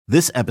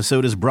This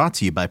episode is brought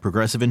to you by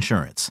Progressive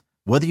Insurance.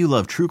 Whether you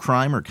love true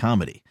crime or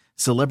comedy,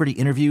 celebrity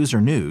interviews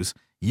or news,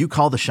 you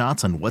call the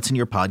shots on what's in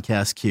your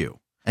podcast queue.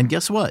 And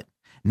guess what?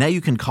 Now you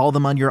can call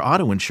them on your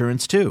auto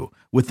insurance too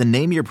with the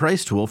Name Your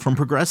Price tool from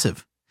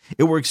Progressive.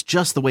 It works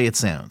just the way it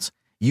sounds.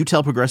 You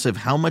tell Progressive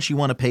how much you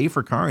want to pay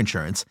for car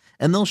insurance,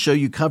 and they'll show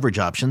you coverage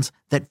options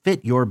that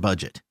fit your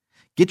budget.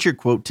 Get your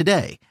quote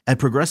today at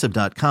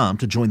Progressive.com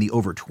to join the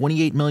over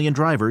 28 million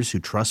drivers who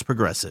trust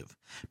Progressive.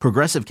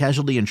 Progressive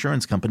Casualty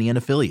Insurance Company and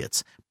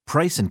Affiliates.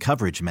 Price and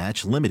coverage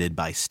match limited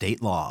by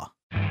state law.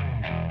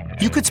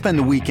 You could spend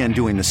the weekend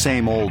doing the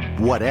same old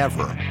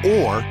whatever,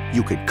 or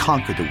you could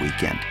conquer the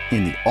weekend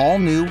in the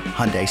all-new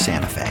Hyundai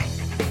Santa Fe.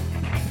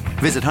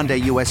 Visit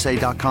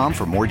HyundaiUSA.com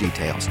for more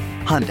details.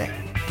 Hyundai,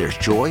 there's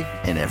joy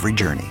in every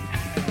journey.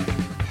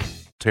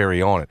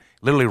 Terry on it.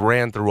 Literally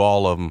ran through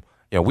all of them.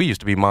 You know, we used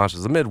to be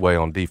monsters of Midway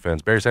on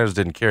defense. Barry Sanders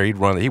didn't care. He'd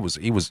run. He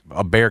was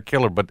a bear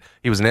killer, but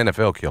he was an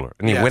NFL killer,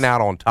 and he went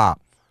out on top.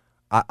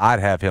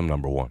 I'd have him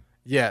number one.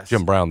 Yes.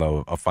 Jim Brown,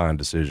 though, a fine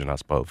decision, I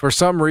suppose. For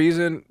some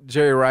reason,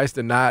 Jerry Rice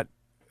did not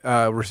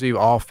receive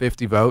all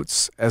 50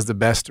 votes as the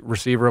best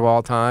receiver of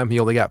all time. He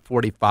only got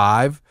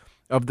 45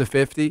 of the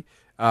 50.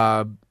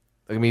 That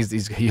means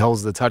he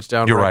holds the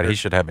touchdown You're record. right. He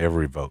should have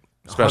every vote,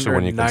 especially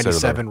when you consider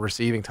 97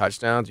 receiving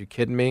touchdowns. You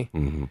kidding me?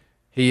 Mm-hmm.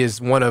 He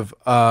is one of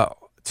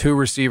two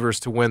receivers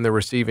to win the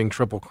receiving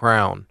triple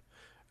crown.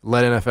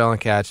 Led NFL in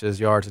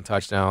catches, yards, and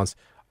touchdowns,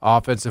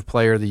 Offensive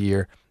Player of the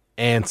Year,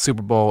 and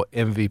Super Bowl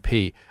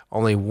MVP.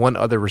 Only one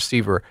other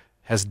receiver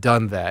has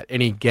done that.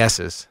 Any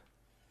guesses?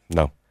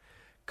 No.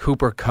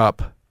 Cooper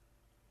Kupp. How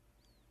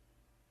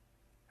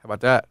about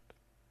that?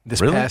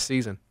 This Really? past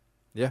season.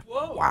 Yeah.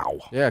 Whoa.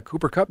 Wow. Yeah,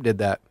 Cooper Kupp did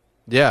that.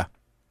 Yeah.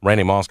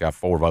 Randy Moss got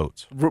 4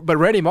 votes. But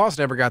Randy Moss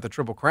never got the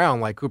triple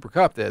crown like Cooper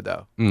Kupp did,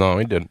 though. No,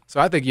 he didn't. So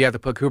I think you have to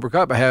put Cooper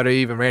Kupp ahead of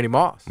even Randy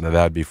Moss. No,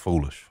 that'd be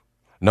foolish.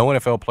 No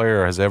NFL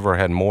player has ever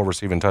had more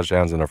receiving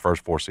touchdowns in their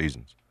first 4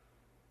 seasons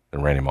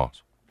than Randy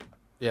Moss.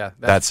 Yeah.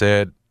 That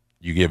said,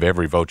 you give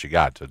every vote you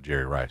got to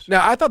Jerry Rice.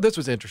 Now, I thought this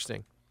was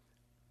interesting.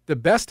 The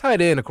best tight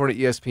end, according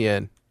to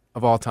ESPN,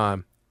 of all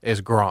time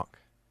is Gronk.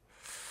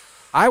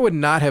 I would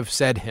not have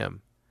said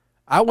him.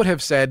 I would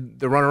have said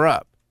the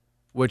runner-up,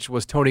 which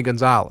was Tony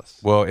Gonzalez.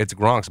 Well, it's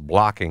Gronk's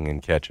blocking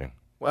and catching.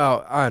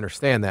 Well, I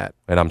understand that.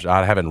 And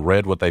I haven't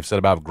read what they've said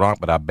about Gronk,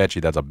 but I bet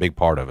you that's a big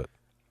part of it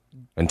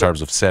in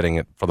terms of setting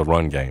it for the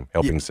run game,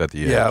 helping set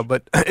the edge. Yeah,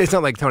 but it's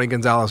not like Tony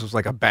Gonzalez was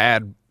like a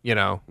bad, He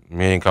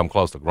ain't come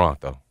close to Gronk,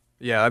 though.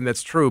 Yeah, I mean,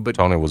 that's true. But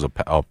Tony was a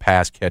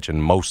pass-catching,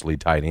 mostly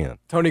tight end.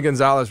 Tony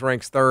Gonzalez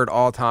ranks 3rd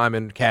all-time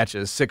in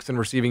catches, 6th in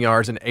receiving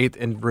yards, and 8th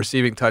in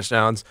receiving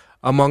touchdowns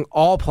among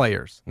all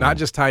players, not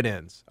just tight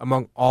ends,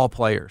 among all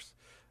players.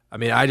 I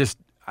mean,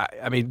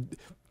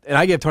 and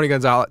I give Tony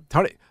Gonzalez.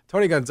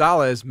 Tony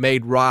Gonzalez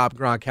made Rob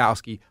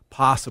Gronkowski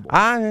possible.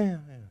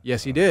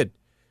 Yes, he did.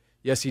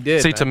 Yes, he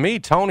did. See, to me,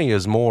 Tony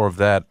is more of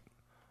that.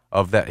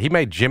 He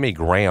made Jimmy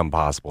Graham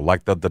possible.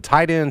 Like the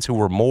tight ends who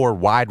were more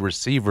wide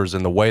receivers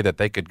in the way that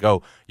they could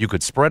go. You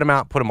could spread him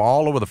out, put him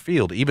all over the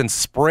field, even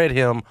spread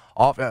him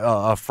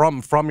off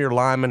from your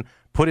lineman,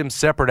 put him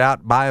separate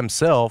out by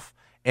himself,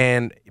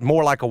 and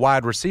more like a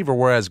wide receiver,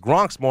 whereas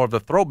Gronk's more of the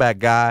throwback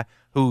guy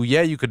who,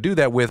 you could do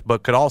that with,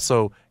 but could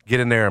also get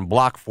in there and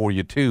block for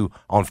you, too,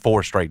 on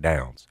 4 straight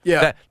downs.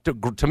 Yeah.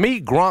 To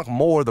me, Gronk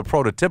more the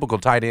prototypical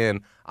tight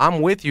end.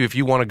 I'm with you if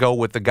you want to go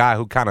with the guy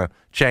who kind of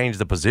changed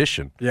the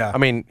position. Yeah. I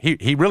mean,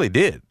 he really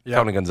did. Yeah.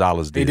 Tony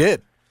Gonzalez did. He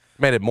did.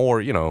 Made it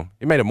more, he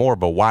made it more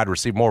of a wide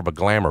receiver, more of a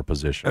glamour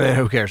position. And then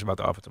who cares about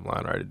the offensive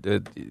line, right?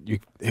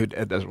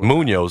 It doesn't really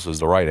Munoz is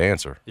the right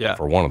answer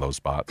for one of those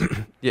spots.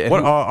 Yeah.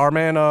 What, our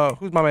man,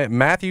 who's my man?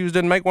 Matthews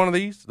didn't make one of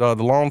these? The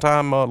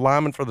longtime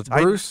lineman for the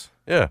Titans? Bruce?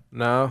 Yeah.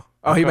 No.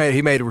 Oh, he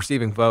made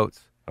receiving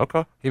votes.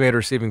 Okay. He made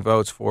receiving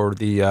votes for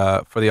the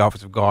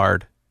offensive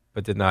guard,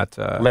 but did not.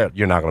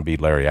 You're not going to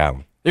beat Larry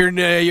Allen.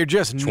 You're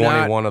just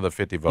 21 of the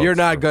 50 votes. You're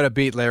not going to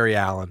beat Larry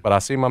Allen. But I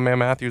see my man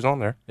Matthews on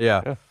there.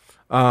 Yeah.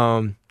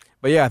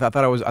 But yeah, I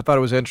thought it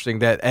was interesting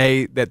that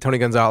that Tony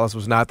Gonzalez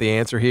was not the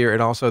answer here,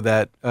 and also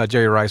that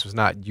Jerry Rice was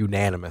not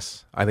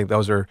unanimous. I think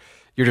you're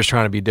just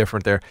trying to be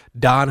different there.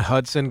 Don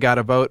Hudson got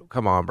a vote.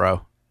 Come on,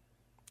 bro.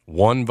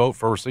 1 vote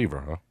for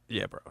receiver, huh?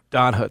 Yeah, bro.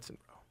 Don Hudson,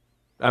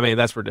 bro. I mean,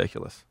 that's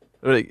ridiculous.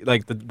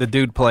 Like the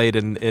dude played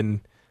in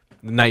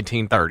the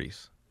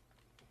 1930s.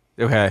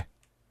 Okay.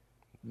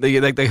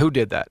 Who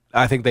did that?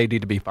 I think they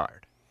need to be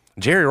fired.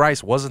 Jerry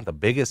Rice wasn't the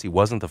biggest. He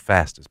wasn't the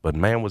fastest. But,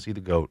 man, was he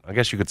the GOAT. I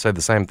guess you could say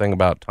the same thing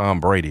about Tom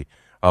Brady.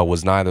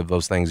 Was neither of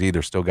those things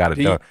either. Still got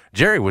it done.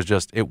 Jerry was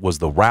it was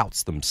the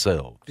routes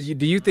themselves.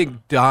 Do you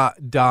think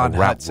Don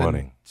Hudson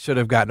running should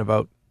have gotten a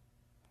vote?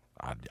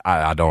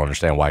 I don't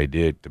understand why he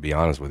did, to be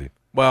honest with you.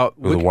 Well,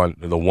 the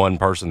one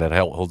person that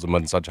holds him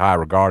in such high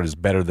regard is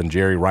better than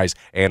Jerry Rice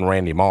and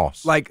Randy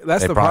Moss. Like,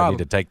 that's they the probably problem.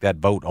 need to take that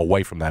vote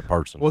away from that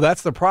person. Well,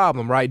 that's the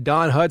problem, right?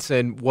 Don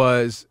Hudson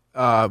was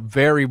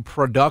very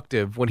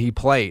productive when he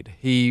played.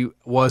 He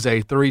was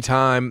a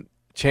 3-time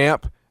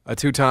champ, a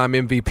 2-time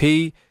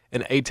MVP,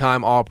 an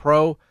 8-time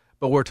All-Pro.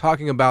 But we're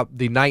talking about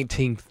the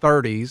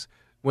 1930s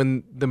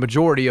when the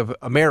majority of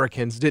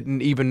Americans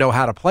didn't even know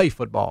how to play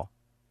football,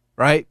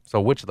 right?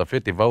 So which of the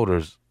 50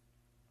 voters?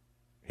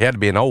 He had to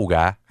be an old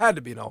guy. Had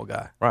to be an old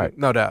guy. Right.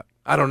 No doubt.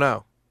 I don't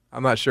know.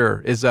 I'm not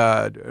sure. Is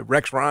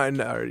Rex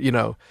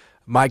Ryan,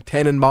 Mike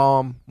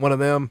Tannenbaum, one of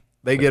them?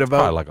 They get a vote.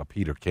 Probably like a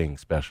Peter King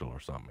special or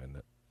something, isn't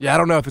it? Yeah, I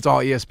don't know if it's all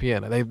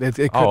ESPN.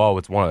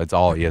 It's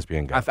all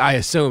ESPN guys. I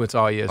assume it's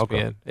all ESPN.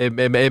 Okay.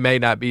 It may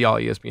not be all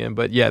ESPN,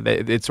 but yeah,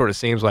 it sort of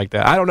seems like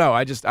that. I don't know.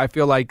 I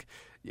feel like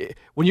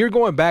when you're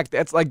going back,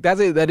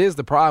 that is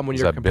the problem when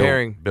you're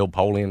comparing. Bill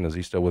Polian, is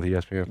he still with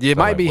ESPN? Yeah, it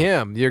might be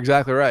him. You're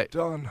exactly right.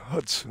 Don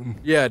Hudson.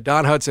 Yeah,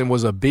 Don Hudson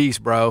was a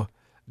beast, bro.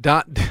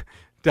 Don.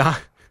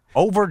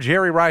 Over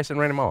Jerry Rice and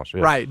Randy Moss.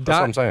 Yeah, Right. That's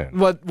what I'm saying.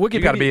 Well,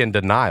 You got to be in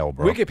denial,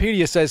 bro.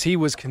 Wikipedia says he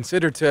was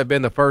considered to have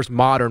been the first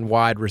modern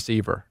wide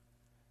receiver.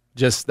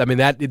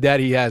 That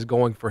he has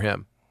going for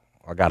him.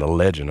 I got a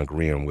legend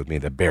agreeing with me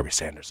that Barry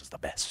Sanders is the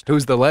best.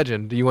 Who's the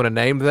legend? Do you want to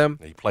name them?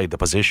 He played the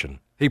position.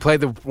 He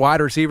played the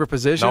wide receiver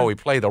position? No, he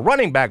played the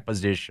running back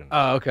position.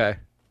 Oh, okay.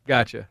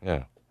 Gotcha.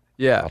 Yeah.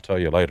 Yeah. I'll tell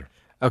you later.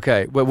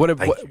 Okay. But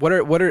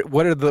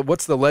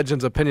what's the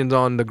legend's opinions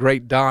on the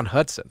great Don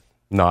Hudson?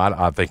 No,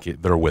 I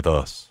think they're with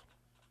us.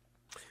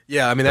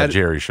 Yeah, I mean that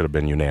Jerry should have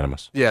been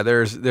unanimous. Yeah,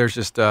 there's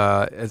just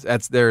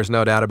there's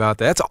no doubt about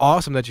that. That's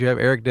awesome that you have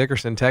Eric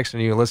Dickerson texting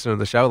you and listening to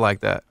the show like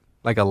that,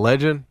 like a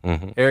legend.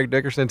 Mm-hmm. Eric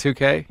Dickerson,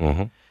 2K.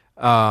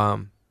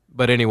 Mm-hmm.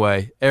 But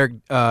anyway,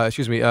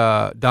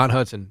 Don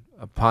Hudson,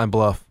 Pine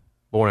Bluff,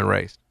 born and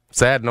raised.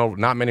 Sad,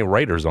 not many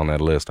Raiders on that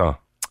list, huh?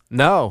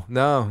 No.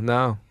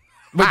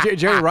 But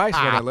Jerry Rice is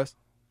on that list.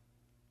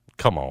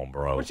 Come on,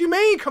 bro. What you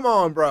mean? Come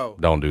on, bro.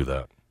 Don't do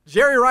that.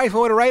 Jerry Rice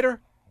won a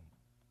Raider.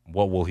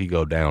 What will he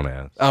go down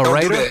as? A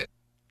Raider?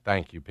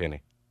 Thank you,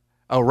 Penny.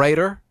 A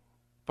Raider?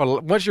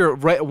 But once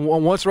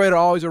Raider,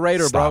 always a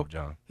Raider, Stop, bro.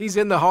 John. He's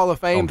in the Hall of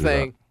Fame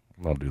thing.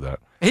 Don't do that.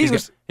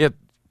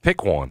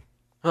 Pick one.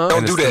 Huh?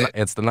 Don't do that.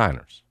 It's the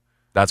Niners.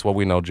 That's what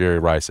we know Jerry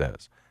Rice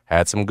as.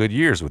 Had some good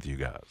years with you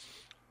guys.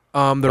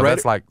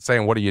 That's like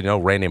saying, what do you know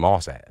Randy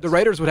Moss as? The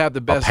Raiders would have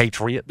the best. A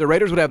Patriot? The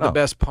Raiders would have the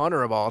best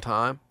punter of all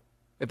time.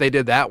 If they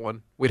did that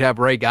one, we'd have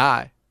Ray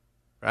Guy,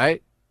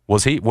 right?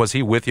 Was he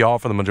with y'all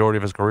for the majority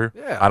of his career?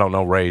 Yeah. I don't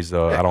know Ray's.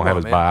 I don't have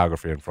his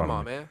biography in front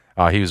of me. Come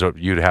on, man.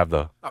 You'd have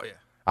the. Oh yeah.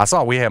 I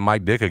saw we had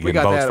Mike Dick getting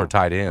votes for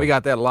tight end. We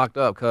got that locked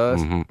up,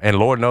 cuz. Mm-hmm. And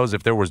Lord knows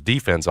if there was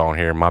defense on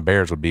here, my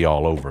Bears would be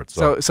all over it.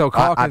 So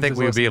Calkins I think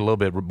we would be a little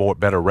bit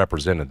better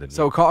represented than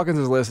you. Calkins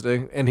is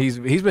listening, and he's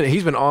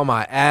been on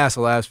my ass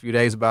the last few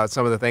days about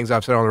some of the things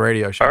I've said on the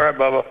radio show. All right,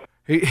 Bubba.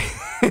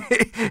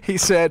 He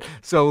said,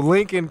 so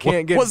Lincoln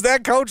can't get. Was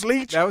that Coach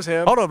Leach? That was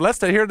him. Hold on,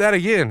 let's hear that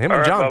again. Him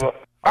and John. Bubba.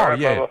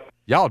 Yeah.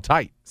 Y'all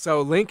tight.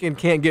 So Lincoln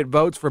can't get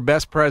votes for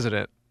best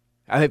president.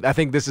 I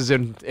think this is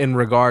in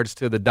regards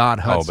to the Don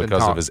Hudson because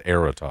talk. of his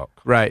era talk.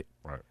 Right.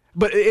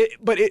 But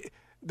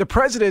the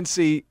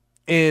presidency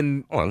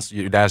in. Well,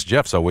 you'd ask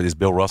Jeff, so is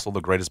Bill Russell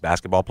the greatest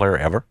basketball player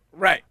ever?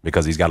 Right.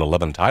 Because he's got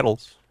 11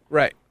 titles.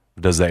 Right.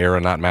 Does the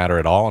era not matter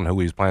at all and who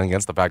he's playing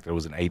against? The fact that it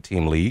was an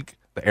 8-team league?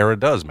 The era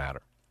does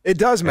matter. It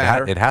does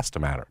matter. It has to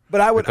matter.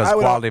 But because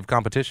quality of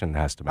competition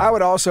has to matter. I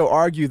would also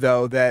argue,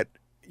 though, that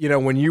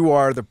when you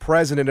are the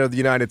president of the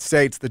United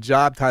States, the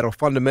job title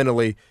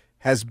fundamentally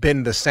has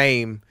been the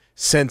same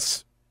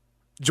since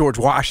George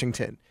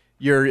Washington.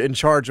 You're in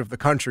charge of the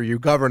country. You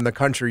govern the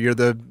country. You're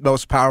the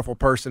most powerful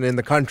person in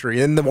the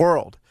country, in the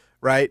world,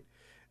 right?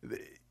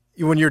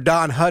 When you're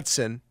Don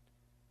Hudson,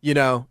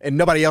 and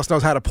nobody else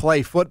knows how to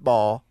play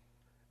football,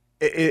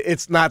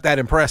 it's not that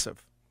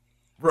impressive,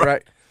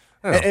 right?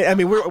 I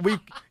mean,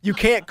 you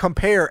can't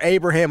compare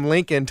Abraham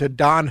Lincoln to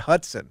Don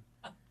Hudson.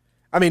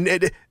 I mean,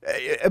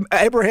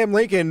 Abraham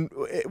Lincoln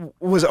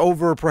was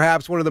over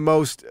perhaps one of the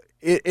most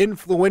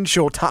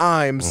influential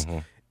times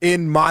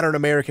in modern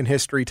American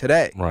history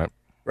today.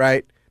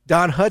 Right.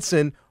 Don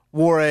Hudson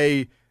wore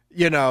a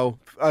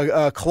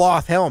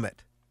cloth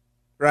helmet,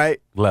 right?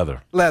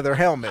 Leather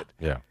helmet.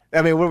 Yeah.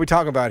 I mean, what are we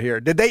talking about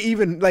here? Did they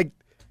even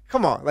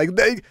come on,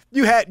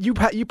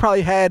 you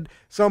probably had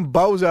some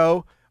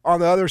bozo on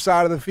the other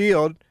side of the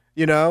field,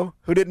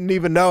 who didn't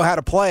even know how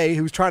to play,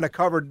 who's trying to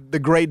cover the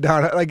great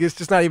Don. It's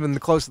just not even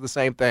close to the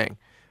same thing.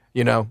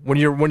 When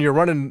you're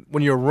running.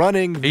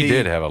 He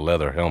did have a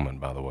leather helmet,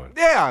 by the way.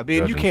 Yeah, I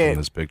mean, you can't.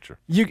 From this picture.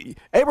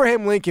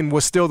 Abraham Lincoln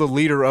was still the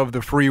leader of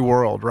the free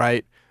world,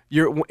 right?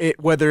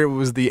 Whether it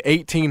was the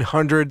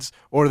 1800s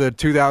or the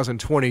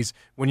 2020s,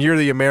 when you're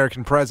the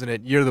American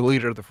president, you're the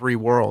leader of the free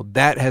world.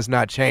 That has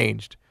not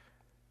changed.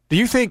 Do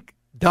you think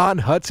Don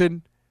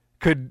Hudson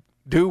could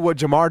do what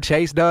Jamar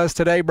Chase does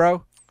today,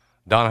 bro?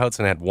 Don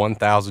Hudson had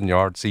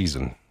 1,000-yard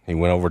season. He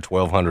went over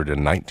 1,200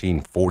 in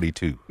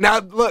 1942. Now,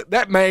 look,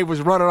 that man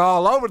was running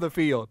all over the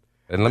field.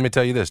 And let me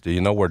tell you this. Do you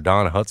know where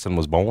Don Hudson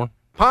was born?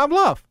 Pine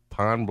Bluff.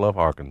 Pine Bluff,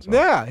 Arkansas.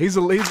 Yeah, he's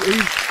the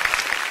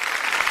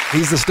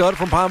stud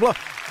from Pine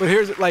Bluff. But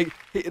here's like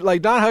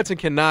Don Hudson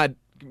cannot,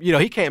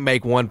 he can't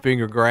make one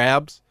finger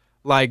grabs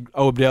like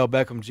Odell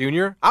Beckham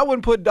Jr. I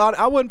wouldn't put Don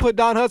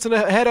Hudson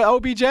ahead of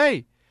OBJ.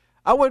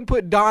 I wouldn't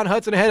put Don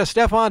Hudson ahead of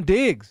Stephon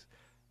Diggs.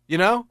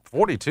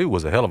 42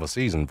 was a hell of a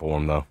season for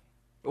him, though.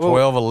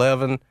 12,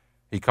 11.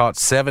 He caught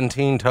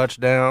 17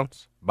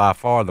 touchdowns, by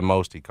far the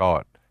most he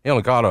caught. He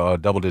only caught a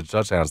double-digit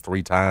touchdowns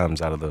 3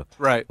 times out of the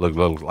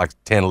look like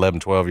 10, 11,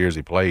 12 years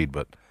he played.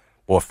 But,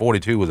 boy,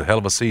 42 was a hell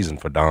of a season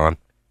for Don.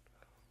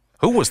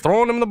 Who was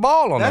throwing him the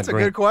ball on That's that a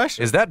good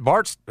question. Is that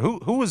Bart's – who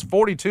was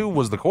 42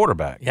 was the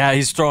quarterback? Yeah,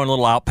 he's throwing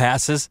little out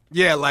passes.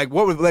 Yeah,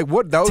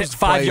 what those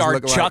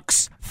 5-yard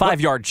chucks. Like?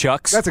 5-yard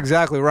chucks. That's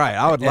exactly right.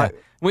 I would like.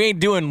 We ain't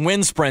doing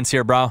wind sprints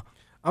here, bro.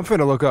 I'm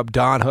finna look up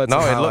Don Hudson.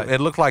 No, it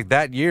looked like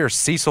that year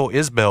Cecil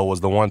Isbell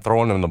was the one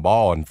throwing him the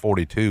ball, and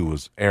 42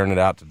 was airing it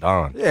out to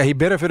Don. Yeah, he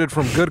benefited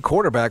from good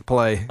quarterback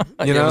play.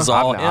 You know,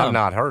 I've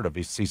not heard of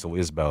Cecil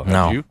Isbell.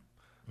 Have you?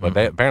 But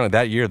apparently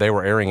that year they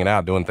were airing it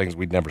out, doing things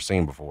we'd never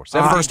seen before.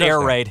 First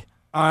air raid.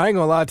 I ain't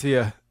gonna lie to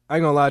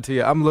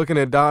you. I'm looking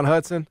at Don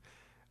Hudson.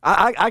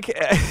 I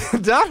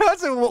can't. Don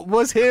Hudson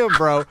was him,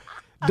 bro.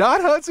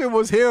 Don Hudson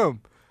was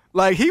him.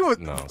 Like he was.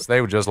 No, so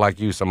they were just like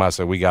you. Somebody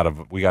said we gotta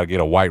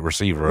get a white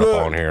receiver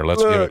up on here.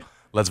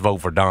 Let's vote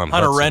for Don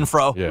Hunter Hudson.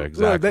 Renfro. Yeah,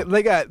 exactly. Look,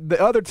 they got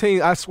the other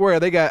team. I swear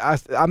they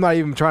got. I'm not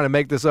even trying to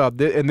make this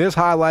up. In this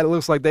highlight, it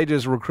looks like they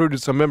just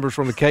recruited some members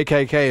from the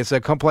KKK and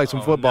said, "Come play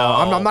some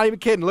football." No. I'm not even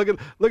kidding. Look at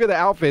the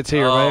outfits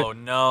here, man. Oh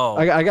no!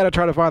 I got to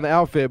try to find the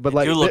outfit, but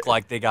They do look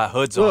like they got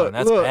hoods on.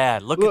 That's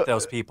bad. Look at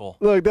those people.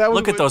 Look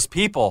at those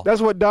people. That's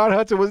what Don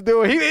Hudson was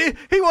doing.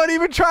 He wasn't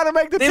even trying to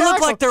make the tackle. They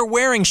look like they're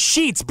wearing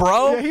sheets,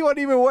 bro. Yeah, he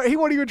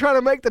wasn't even trying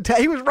to make the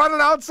tackle. He was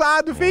running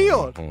outside the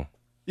field. Mm-hmm.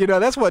 You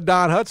know, that's what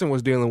Don Hudson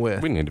was dealing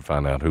with. We need to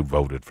find out who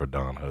voted for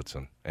Don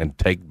Hudson and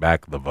take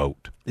back the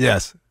vote.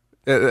 Yes.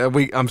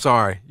 I'm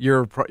sorry.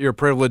 Your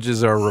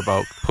privileges are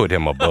revoked. Put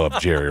him above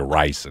Jerry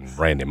Rice and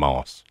Randy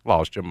Moss.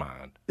 Lost your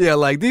mind. Yeah,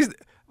 like these.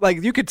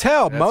 Like you could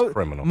tell,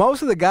 criminal.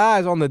 most of the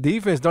guys on the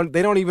defense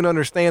don't even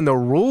understand the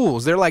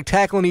rules. They're like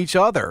tackling each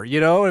other. You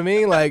know what I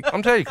mean? Like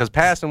I'm telling you, because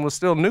passing was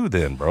still new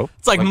then, bro.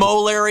 It's like Mo,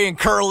 Larry, and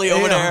Curly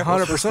over there.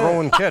 100%. Throw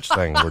and catch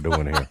thing we're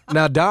doing here.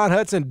 Now Don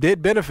Hudson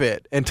did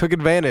benefit and took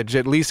advantage,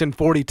 at least in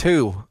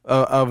 42,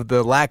 of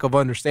the lack of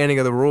understanding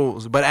of the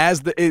rules. But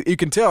you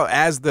can tell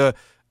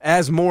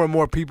as more and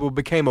more people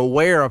became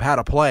aware of how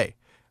to play,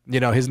 you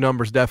know, his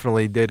numbers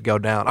definitely did go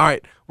down. All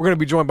right, we're going to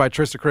be joined by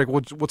Trista Crick.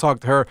 We'll talk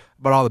to her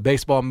about all the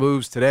baseball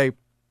moves today.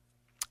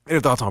 Get her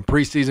thoughts on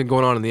preseason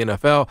going on in the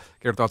NFL.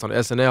 Get her thoughts on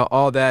SNL,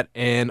 all that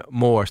and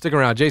more. Stick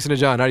around. Jason and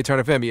John, 90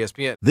 Turn FM,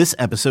 ESPN. This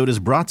episode is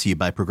brought to you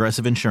by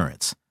Progressive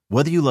Insurance.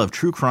 Whether you love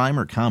true crime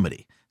or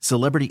comedy,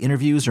 celebrity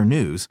interviews or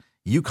news,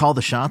 you call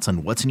the shots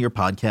on what's in your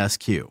podcast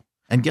queue.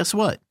 And guess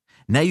what?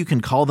 Now you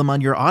can call them on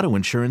your auto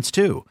insurance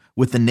too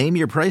with the Name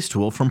Your Price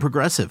tool from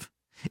Progressive.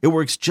 It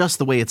works just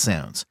the way it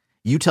sounds.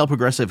 You tell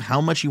Progressive how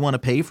much you want to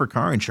pay for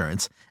car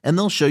insurance, and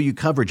they'll show you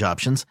coverage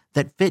options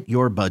that fit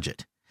your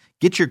budget.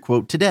 Get your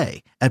quote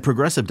today at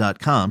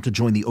Progressive.com to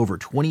join the over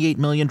 28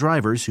 million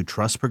drivers who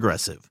trust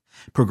Progressive.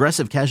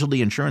 Progressive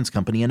Casualty Insurance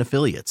Company and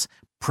Affiliates.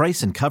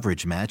 Price and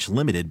coverage match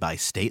limited by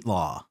state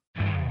law.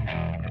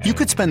 You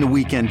could spend the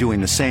weekend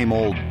doing the same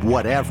old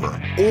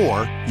whatever,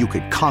 or you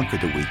could conquer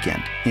the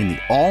weekend in the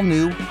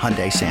all-new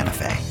Hyundai Santa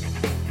Fe.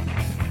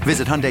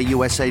 Visit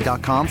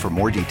HyundaiUSA.com for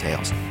more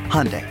details.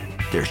 Hyundai.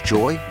 There's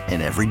joy in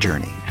every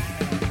journey.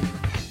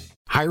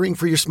 Hiring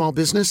for your small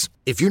business?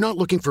 If you're not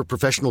looking for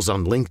professionals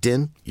on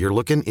LinkedIn, you're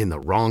looking in the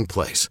wrong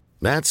place.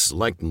 That's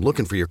like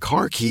looking for your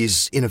car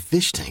keys in a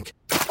fish tank.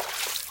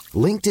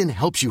 LinkedIn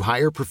helps you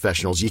hire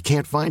professionals you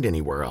can't find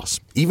anywhere else,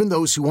 even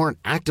those who aren't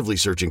actively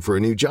searching for a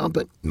new job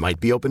but might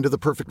be open to the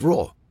perfect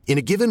role. In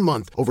a given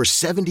month, over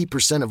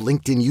 70% of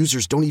LinkedIn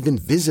users don't even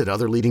visit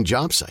other leading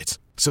job sites.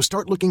 So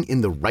start looking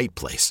in the right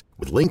place.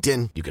 With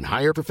LinkedIn, you can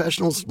hire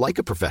professionals like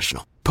a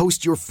professional.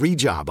 Post your free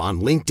job on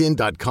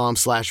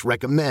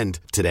linkedin.com/recommend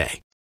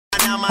today.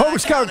 Homer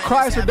Scout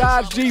Chrysler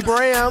Dodge Jeep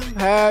Ram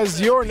has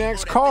your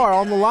next car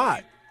on the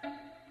lot.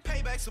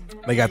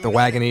 They got the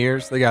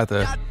Wagoneers. They got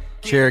the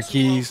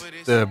Cherokees,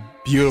 the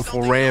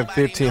beautiful Ram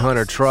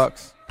 1500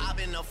 trucks.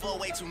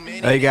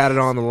 They got it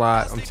on the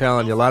lot. I'm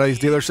telling you, a lot of these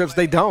dealerships,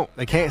 they don't.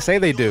 They can't say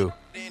they do.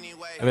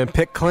 They've been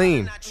picked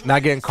clean,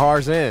 not getting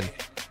cars in.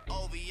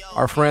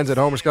 Our friends at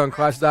Homer Scout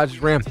Chrysler Dodge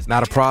Ram,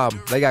 not a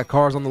problem. They got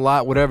cars on the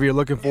lot, whatever you're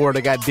looking for.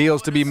 They got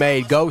deals to be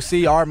made. Go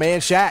see our man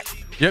Shaq.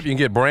 Yep, you can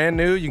get brand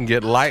new. You can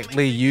get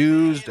lightly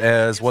used,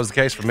 as was the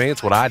case for me.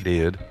 It's what I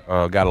did.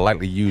 Got a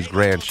lightly used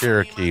Grand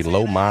Cherokee.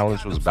 Low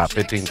mileage, was about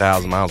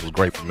 15,000 miles. Was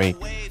great for me.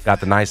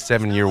 Got the nice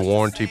 7-year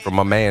warranty from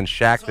my man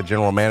Shaq, the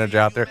general manager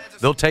out there.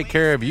 They'll take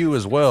care of you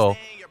as well,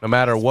 no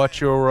matter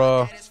what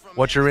you're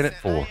in it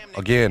for.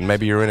 Again,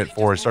 maybe you're in it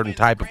for a certain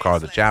type of car,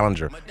 the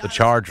Challenger, the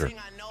Charger.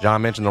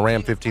 John mentioned the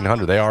Ram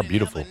 1500. They are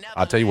beautiful.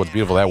 I'll tell you what's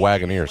beautiful, that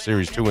Wagoneer,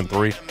 Series 2 and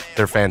 3.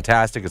 They're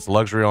fantastic. It's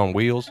luxury on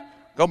wheels.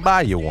 Go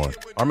buy you one.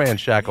 Our man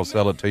Shaq will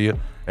sell it to you.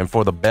 And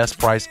for the best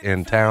price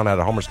in town at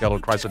a Homer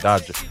Scout Chrysler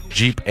Dodge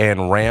Jeep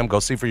and Ram, go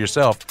see for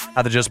yourself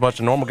how they're just a bunch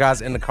of normal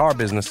guys in the car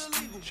business,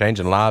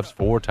 changing lives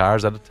 4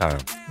 tires at a time.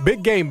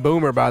 Big Game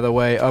Boomer, by the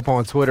way, up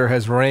on Twitter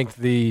has ranked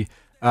the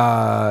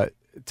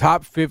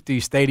top 50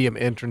 stadium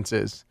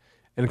entrances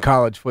in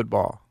college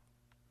football.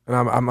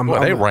 And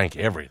they rank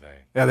everything.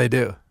 Yeah, they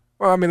do.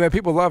 Well, I mean,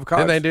 people love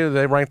college. Didn't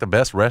they rank the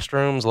best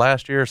restrooms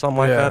last year or something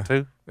like that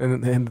too?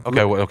 And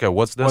Okay,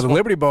 what's this? Well, the one?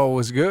 Liberty Bowl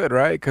was good,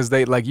 right? Because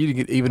you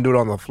could even do it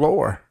on the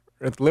floor.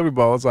 At the Liberty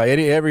Bowl, it's like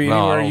anywhere you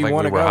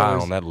want to go. High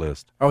on that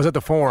list. I was at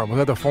the Forum.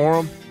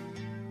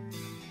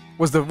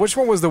 Which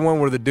one was the one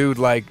where the dude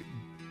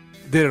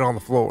did it on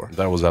the floor?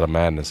 That was out of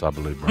madness, I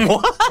believe.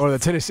 Bro. Or the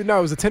Tennessee? No,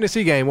 it was the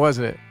Tennessee game,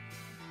 wasn't it?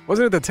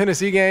 Wasn't it the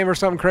Tennessee game or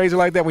something crazy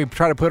like that? We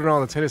tried to put it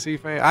on the Tennessee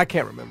fan. I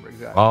can't remember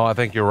exactly. Oh, I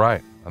think you're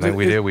right. I think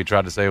we did. We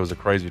tried to say it was a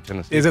crazy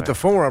Tennessee. Is it the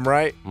Forum,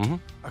 right? Mm-hmm.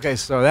 Okay,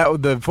 so that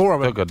was the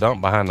Forum. Took a dump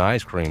behind the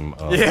ice cream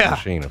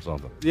machine or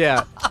something.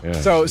 Yeah. Yeah.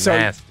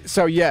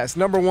 So yes,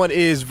 number one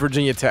is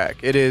Virginia Tech.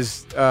 It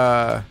is,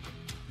 that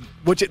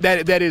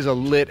is a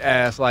lit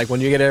ass. Like when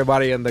you get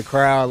everybody in the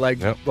crowd,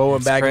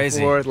 blowing back crazy.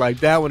 and forth.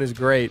 Like that one is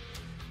great.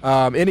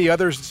 Any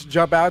others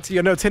jump out to you?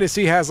 I know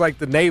Tennessee has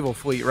the Naval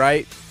Fleet,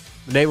 right?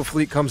 The Naval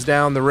Fleet comes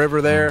down the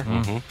river there.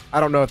 Mm-hmm.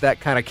 I don't know if that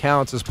kind of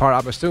counts as part.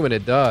 I'm assuming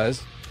it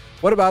does.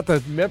 What about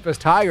the Memphis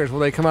Tigers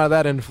when they come out of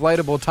that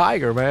inflatable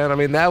tiger, man? I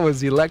mean, that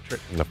was electric.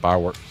 And the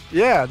fireworks.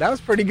 Yeah, that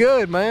was pretty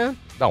good, man.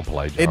 Don't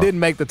play, John. It didn't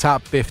make the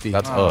top 50.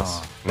 That's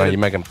us. No, you're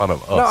making fun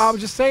of us. No, I'm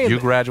just saying.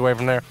 You graduate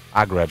from there.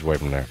 I graduate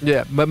from there.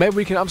 Yeah, but maybe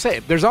we can. I'm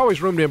saying there's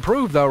always room to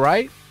improve, though,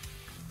 right?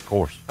 Of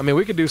course. I mean,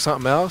 we could do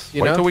something else.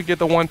 Wait till we get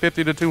the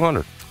 150 to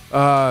 200.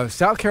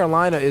 South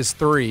Carolina is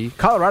 3.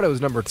 Colorado is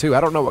number 2.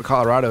 I don't know what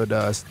Colorado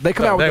does. They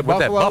come out with the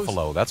that Buffaloes.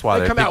 buffalo. That's why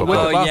They come out with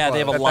the Oh, yeah, buffalo. they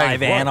have a That live thing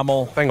will run.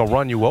 animal. Thing will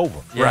run you over.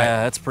 Yeah,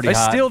 that's pretty They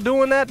hot. still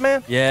doing that,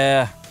 man?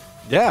 Yeah.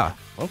 Yeah.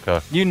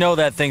 Okay. You know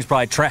that thing's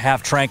probably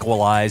half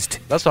tranquilized.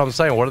 That's what I'm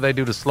saying. What do they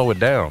do to slow it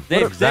down?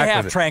 They Exactly.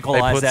 have They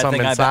tranquilized put that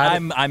something thing.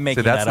 inside it? I'm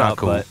making See, that's that not up.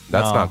 cool. But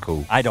That's no, not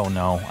cool. I don't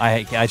know.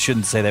 I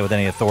shouldn't say that with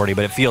any authority,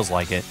 but it feels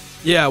like it.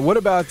 Yeah. What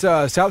about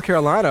South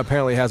Carolina?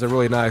 Apparently has a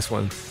really nice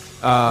one.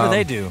 What do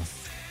they do?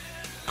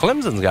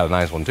 Clemson's got a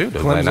nice one too,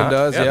 doesn't they? Clemson not?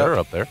 does, Yeah, yep. they're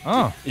up there.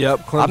 Oh. Yep.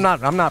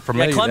 Clemson. I'm not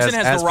familiar. Yeah, Clemson as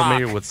has the rock.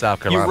 familiar with South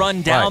Carolina. You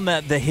run down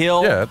Right. the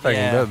hill. Yeah, that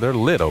thing, they're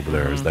lit over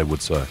there, as they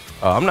would say.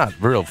 I'm not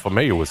real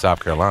familiar with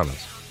South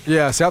Carolina's.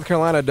 Yeah, South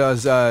Carolina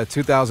does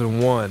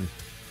 2001.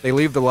 They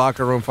leave the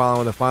locker room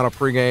following the final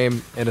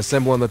pregame and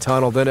assemble in the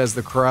tunnel. Then as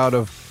the crowd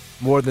of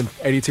more than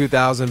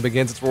 82,000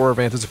 begins its roar of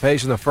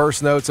anticipation, the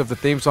first notes of the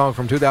theme song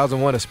from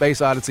 2001, A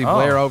Space Odyssey,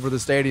 blare over the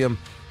stadium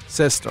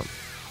system.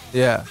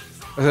 Yeah.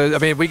 I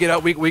mean, we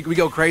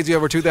go crazy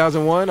over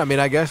 2001. I mean,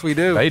 I guess we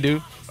do. They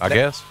do, I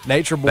guess.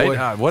 Nature Boy.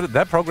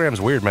 That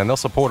program's weird, man. They'll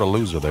support a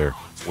loser there.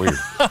 It's weird.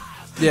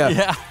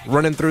 Yeah.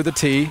 Running through the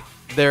T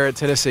there at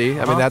Tennessee.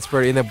 I mean, that's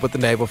pretty. And then with the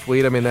Naval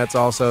Fleet, I mean, that's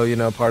also,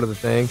 part of the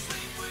thing.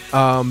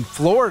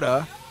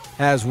 Florida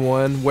has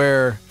one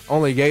where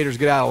only Gators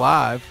get out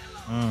alive.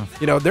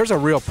 There's a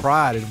real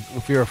pride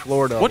if you're a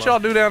Florida. What y'all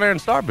do down there in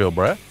Starkville,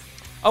 Brad?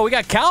 Oh, we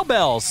got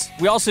cowbells.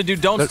 We also do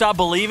Don't Stop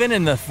Believing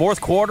in the fourth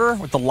quarter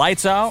with the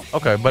lights out.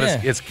 Okay, but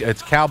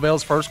it's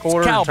cowbells first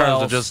quarter in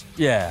terms of just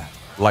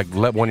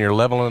when you're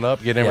leveling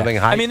up, getting everything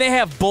hyped. I mean, they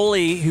have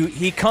Bully who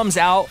he comes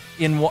out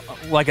in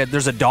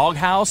there's a dog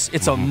house.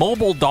 It's a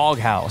mobile dog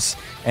house,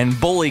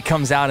 and Bully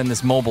comes out in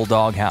this mobile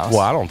dog house.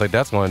 Well, I don't think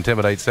that's going to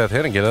intimidate Seth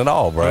Hennigan at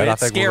all, Brad. I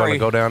think we're going to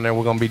go down there.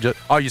 We're going to be just.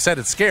 Oh, you said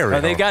it's scary.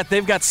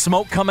 They've got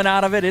smoke coming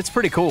out of it. It's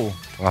pretty cool.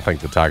 I think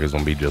the Tigers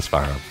going to be just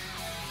fine.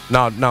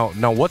 No.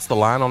 What's the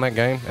line on that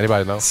game?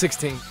 Anybody know?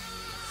 16.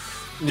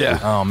 Yeah.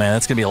 Oh man,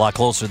 that's going to be a lot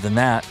closer than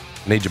that.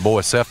 Need your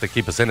boy Seth to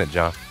keep us in it,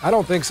 John. I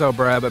don't think so,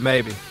 Brad, but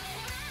maybe.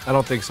 I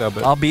don't think so,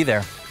 but I'll be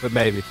there. But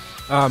maybe.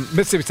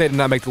 Mississippi State did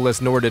not make the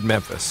list, nor did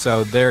Memphis.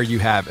 So there you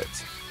have it.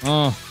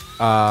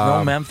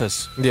 No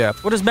Memphis. Yeah.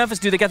 What does Memphis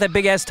do? They got that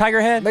big ass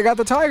tiger head. They got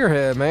the tiger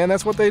head, man.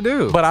 That's what they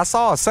do. But I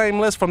saw a same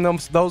list from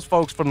those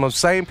folks, from those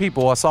same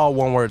people. I saw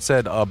one where it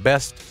said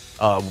best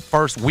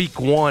first week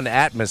 1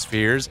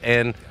 atmospheres,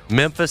 and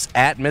Memphis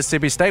at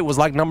Mississippi State was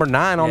like number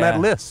 9 on that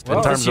list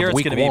in terms this year of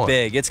week it's going to 1. be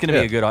big. It's going to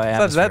be a good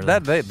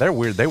atmosphere. They're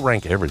weird. They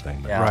rank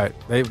everything. Man. Yeah.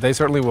 Right. They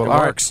certainly will. It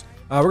All works. Right.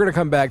 We're going to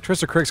come back.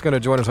 Trista Crick's going to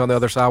join us on the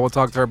other side. We'll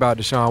talk to her about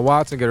Deshaun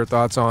Watson, get her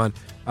thoughts on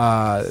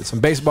some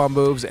baseball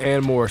moves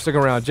and more. Stick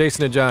around.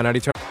 Jason and John, 90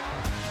 turn.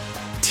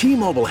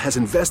 T-Mobile has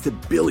invested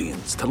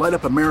billions to light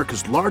up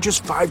America's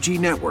largest 5G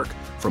network,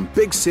 from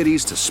big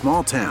cities to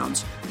small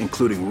towns,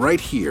 including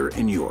right here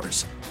in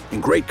yours.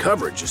 And great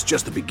coverage is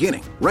just the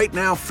beginning. Right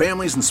now,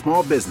 families and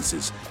small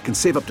businesses can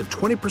save up to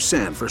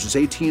 20% versus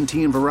AT&T and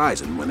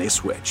Verizon when they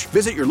switch.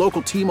 Visit your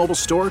local T-Mobile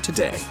store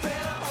today.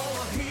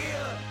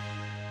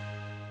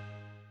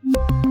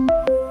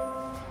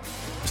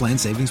 Plan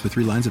savings with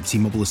 3 lines of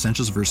T-Mobile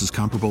Essentials versus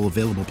comparable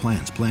available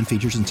plans. Plan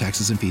features and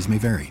taxes and fees may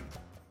vary.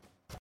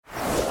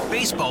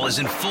 Baseball is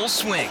in full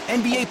swing.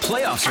 NBA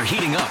playoffs are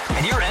heating up,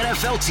 and your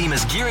NFL team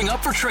is gearing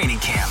up for training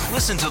camp.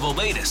 Listen to the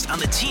latest on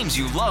the teams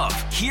you love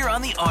here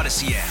on the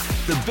Odyssey app.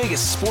 The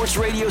biggest sports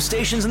radio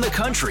stations in the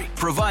country,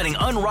 providing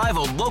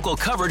unrivaled local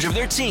coverage of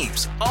their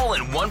teams, all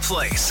in one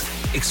place.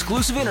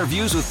 Exclusive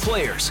interviews with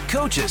players,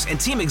 coaches, and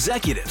team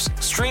executives,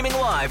 streaming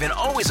live and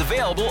always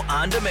available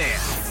on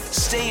demand.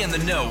 Stay in the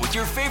know with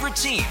your favorite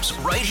teams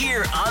right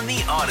here on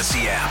the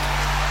Odyssey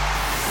app.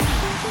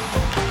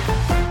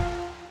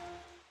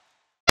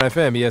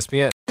 FM,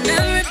 ESPN.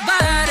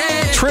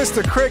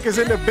 Trista Crick is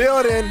in the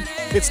building.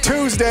 It's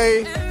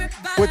Tuesday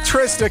with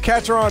Trista.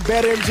 Catch her on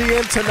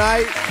BetMGM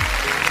tonight.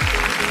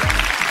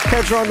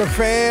 Catch her on The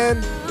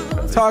Fan,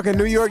 talking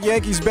New York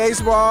Yankees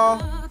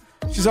baseball.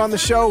 She's on the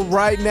show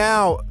right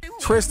now.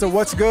 Trista,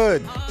 what's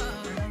good?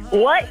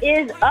 What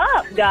is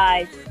up,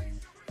 guys?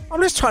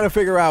 I'm just trying to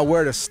figure out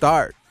where to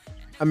start.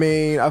 I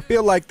mean, I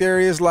feel like there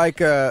is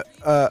like an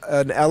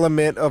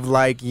element of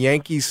like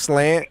Yankee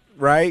slant,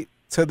 right?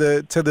 To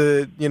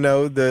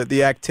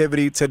the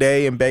activity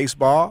today in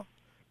baseball,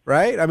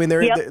 right? I mean,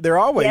 they're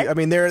always. Yep. I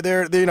mean, they're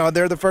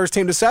the first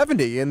team to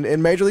 70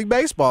 in Major League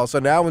Baseball. So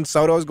now when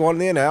Soto's going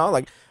to the NL,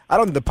 like I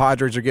don't think the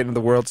Padres are getting to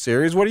the World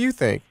Series. What do you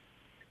think?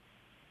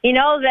 You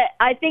know that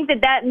I think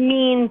that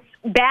means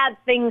bad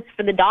things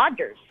for the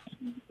Dodgers.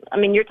 I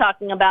mean, you're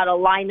talking about a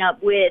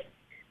lineup with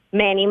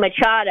Manny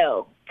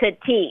Machado,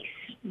 Tatis,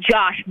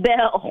 Josh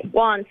Bell,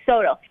 Juan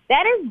Soto.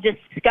 That is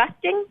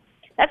disgusting.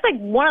 That's like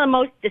one of the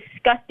most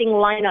disgusting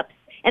lineups.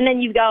 And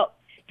then you've got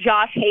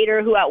Josh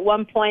Hader, who at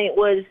one point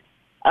was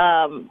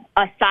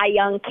a Cy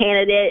Young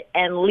candidate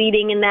and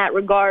leading in that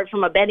regard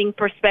from a betting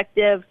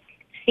perspective,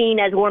 seen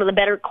as one of the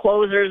better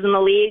closers in the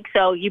league.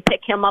 So you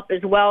pick him up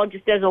as well,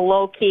 just as a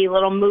low-key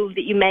little move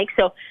that you make.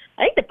 So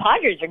I think the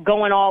Padres are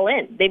going all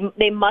in.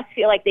 They must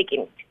feel like they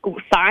can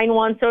sign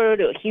Juan Soto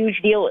to a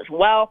huge deal as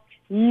well.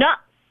 No.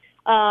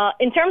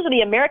 In terms of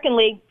the American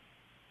League,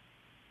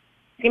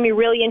 it's going to be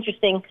really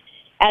interesting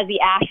as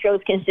the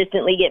Astros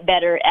consistently get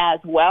better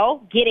as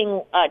well.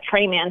 Getting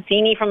Trey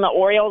Mancini from the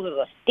Orioles is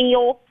a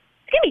steal.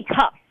 It's going to be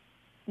tough.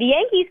 The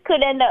Yankees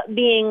could end up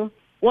being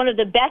one of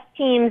the best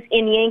teams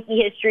in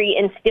Yankee history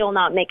and still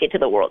not make it to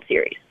the World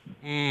Series.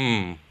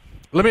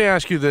 Let me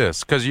ask you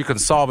this, because you can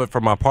solve it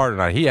for my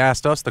partner. He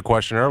asked us the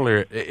question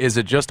earlier, is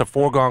it just a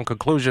foregone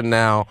conclusion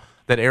now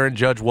that Aaron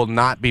Judge will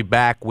not be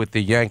back with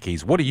the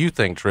Yankees? What do you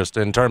think,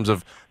 Trista, in terms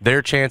of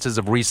their chances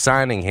of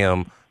re-signing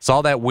him?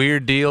 Saw that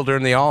weird deal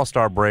during the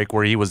All-Star break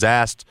where he was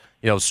asked,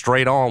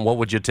 straight on, what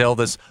would you tell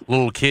this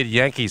little kid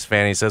Yankees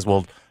fan? He says,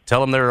 well,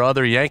 tell him there are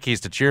other Yankees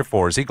to cheer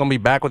for. Is he going to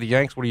be back with the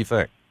Yanks? What do you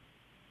think?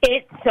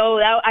 I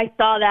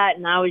saw that,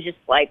 and I was just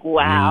like,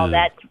 wow,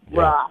 that's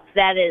rough.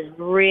 That is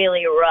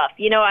really rough.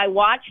 I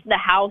watched the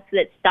house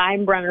that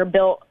Steinbrenner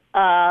built 2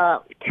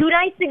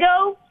 nights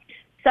ago,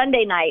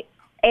 Sunday night,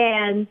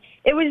 and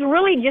it was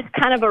really just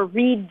kind of a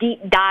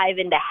deep dive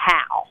into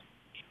Hal.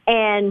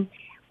 And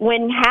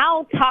when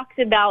Hal talks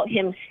about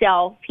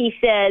himself, he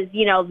says,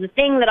 the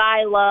thing that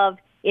I love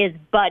is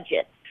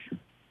budgets.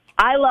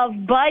 I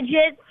love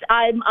budgets.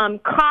 I'm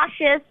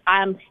cautious.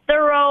 I'm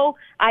thorough.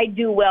 I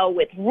do well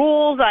with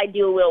rules. I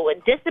do well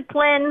with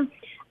discipline.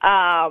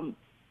 And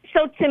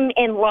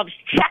loves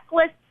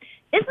checklists.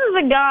 This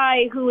is a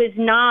guy who is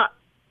not,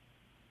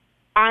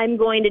 I'm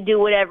going to do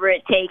whatever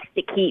it takes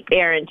to keep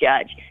Aaron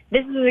Judge.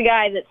 This is a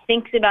guy that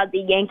thinks about the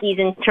Yankees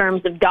in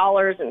terms of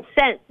dollars and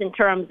cents, in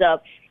terms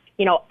of,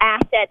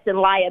 assets and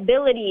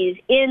liabilities,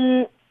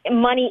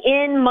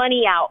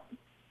 money out.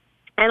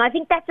 And I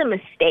think that's a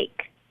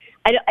mistake.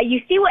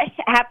 You see what's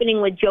happening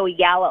with Joey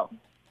Gallo.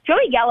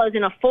 Joey Gallo is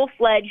in a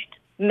full-fledged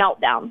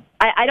meltdown.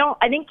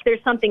 I think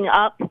there's something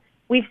up.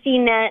 We've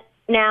seen that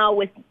now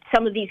with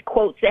some of these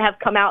quotes that have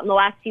come out in the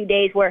last few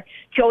days where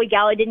Joey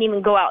Gallo didn't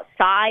even go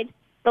outside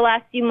the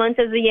last few months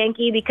as a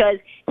Yankee because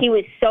he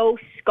was so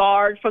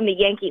scarred from the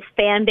Yankee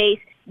fan base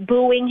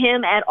booing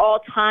him at all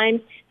times.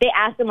 They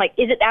asked him,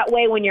 is it that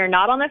way when you're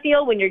not on the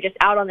field, when you're just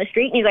out on the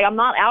street? And he's like, I'm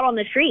not out on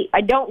the street.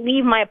 I don't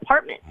leave my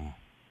apartment.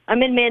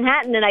 I'm in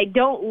Manhattan, and I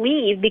don't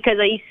leave because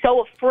he's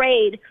so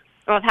afraid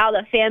of how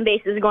the fan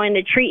base is going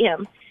to treat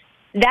him.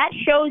 That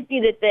shows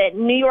you that the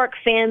New York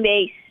fan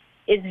base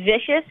is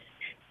vicious.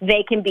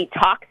 They can be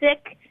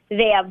toxic.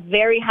 They have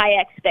very high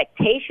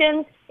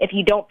expectations. If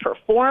you don't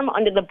perform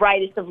under the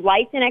brightest of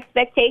lights and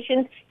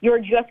expectations, you're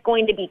just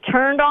going to be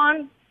turned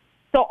on.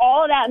 So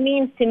all that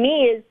means to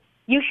me is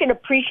you should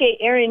appreciate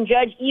Aaron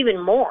Judge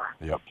even more.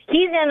 Yep.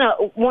 He's in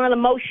one of the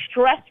most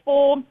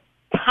stressful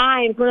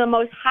times, one of the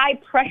most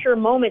high-pressure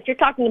moments. You're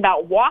talking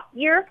about walk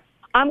year.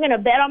 I'm going to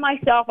bet on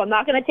myself. I'm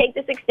not going to take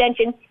this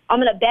extension. I'm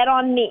going to bet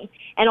on me.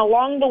 And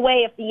along the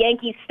way, if the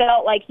Yankees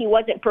felt like he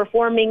wasn't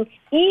performing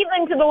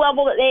even to the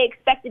level that they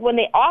expected when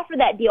they offered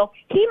that deal,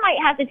 he might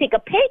have to take a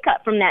pay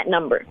cut from that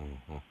number.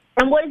 Mm-hmm.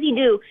 And what does he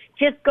do?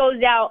 Just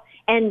goes out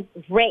and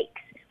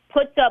rakes,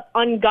 puts up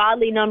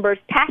ungodly numbers.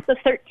 Past the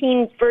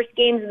 13 first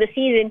games of the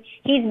season,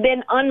 he's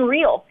been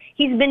unreal.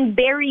 He's been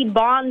Barry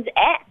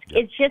Bonds-esque.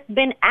 It's just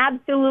been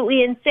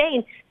absolutely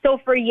insane. So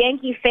for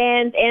Yankee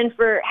fans and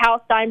for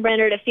Hal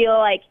Steinbrenner to feel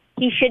like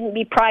he shouldn't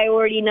be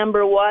priority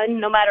number one,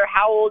 no matter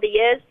how old he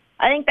is,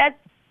 I think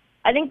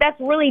that's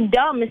really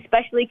dumb,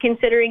 especially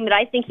considering that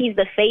I think he's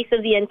the face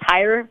of the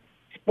entire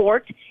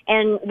sport,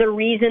 and the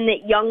reason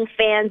that young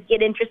fans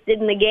get interested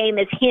in the game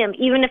is him.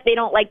 Even if they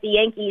don't like the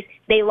Yankees,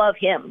 they love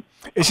him.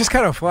 It's just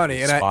kind of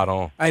funny, and Spot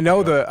on. I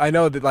know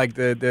that like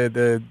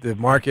the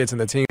markets and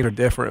the teams are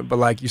different, but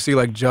like you see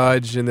like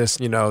Judge and this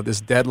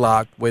this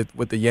deadlock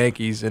with the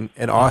Yankees and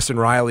Austin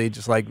Riley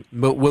just like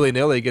willy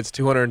nilly gets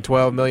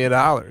 $212 million,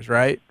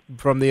 right,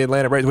 from the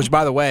Atlanta Braves. Which,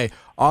 by the way,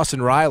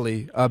 Austin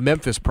Riley, a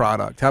Memphis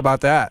product. How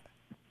about that?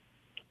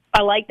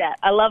 I like that.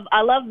 I love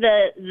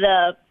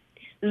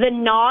the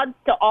nods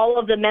to all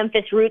of the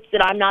Memphis roots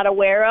that I'm not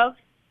aware of,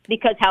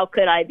 because how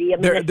could I be? I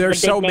mean, There's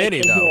so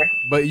many, though. Here.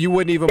 But you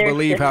wouldn't even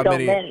believe how so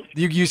many.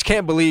 You just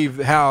can't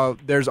believe how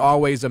there's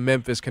always a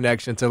Memphis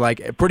connection to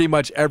like pretty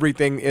much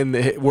everything in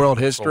the world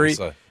history.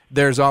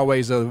 There's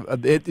always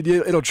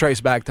it'll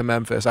trace back to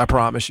Memphis. I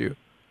promise you.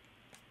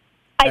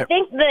 I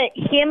think that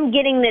him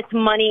getting this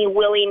money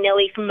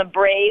willy-nilly from the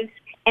Braves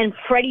and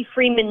Freddie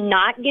Freeman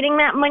not getting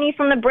that money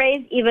from the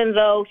Braves, even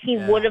though he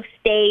would have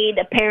stayed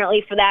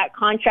apparently for that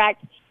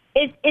contract,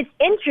 it's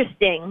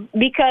interesting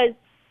because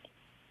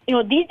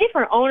these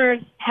different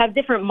owners have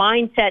different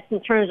mindsets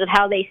in terms of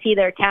how they see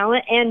their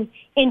talent and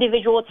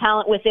individual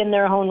talent within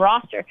their own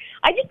roster.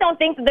 I just don't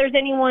think that there's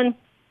anyone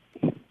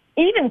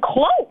even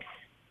close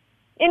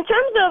in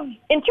terms of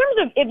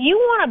if you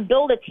want to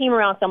build a team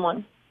around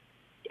someone,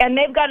 and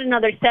they've got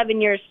another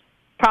 7 years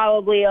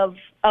probably of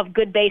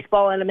good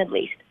baseball in the Middle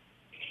East.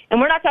 And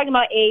we're not talking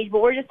about age,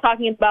 but we're just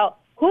talking about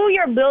who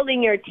you're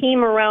building your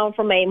team around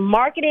from a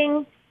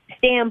marketing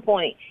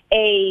standpoint,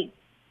 a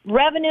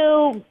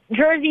revenue,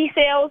 jersey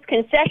sales,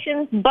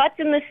 concessions, butts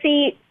in the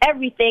seat,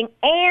 everything,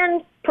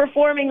 and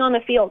performing on the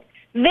field.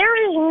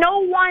 There is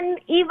no one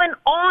even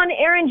on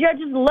Aaron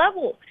Judge's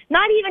level,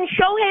 not even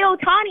Shohei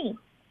Ohtani.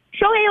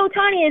 Shohei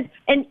Ohtani is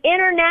an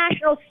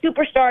international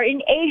superstar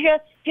in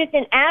Asia, just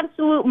an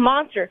absolute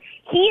monster.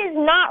 He is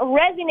not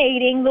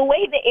resonating the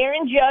way that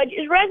Aaron Judge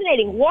is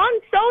resonating. Juan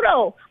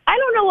Soto, I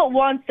don't know what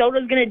Juan Soto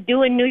is going to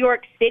do in New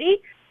York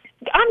City.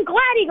 I'm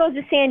glad he goes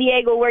to San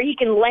Diego where he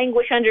can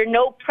languish under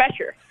no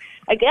pressure.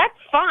 Like, that's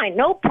fine,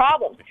 no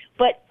problem.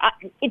 But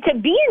to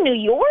be in New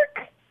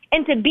York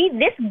and to be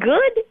this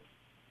good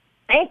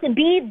and to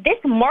be this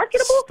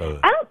marketable,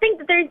 I don't think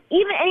that there's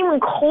even anyone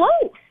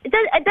close. It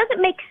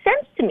doesn't make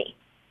sense to me.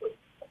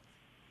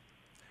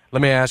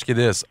 Let me ask you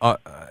this,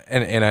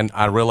 and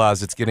I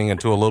realize it's getting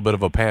into a little bit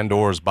of a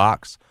Pandora's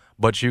box,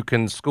 but you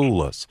can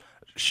school us.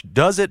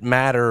 Does it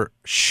matter,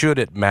 should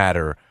it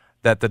matter,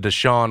 that the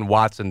Deshaun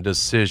Watson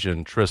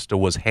decision, Trista,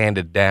 was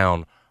handed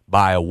down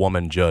by a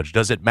woman judge?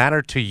 Does it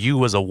matter to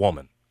you as a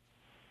woman?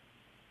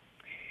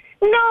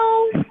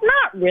 No,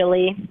 not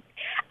really.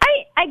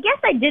 I guess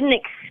I didn't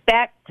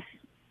expect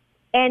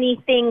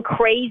anything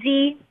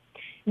crazy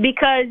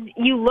because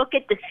you look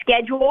at the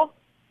schedule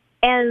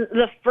and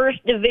the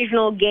first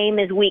divisional game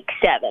is week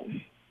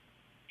 7.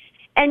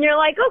 And you're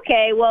like,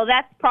 okay, well,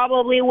 that's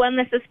probably when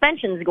the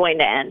suspension is going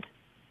to end.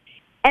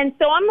 And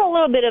so I'm a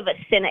little bit of a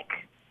cynic.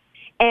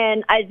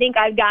 And I think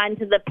I've gotten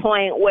to the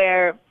point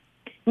where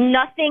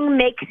nothing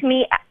makes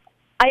me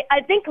 –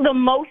 I think the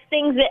most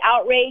things that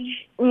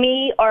outrage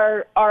me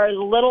are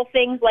little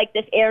things like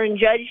this Aaron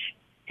Judge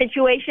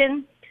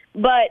situation.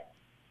 But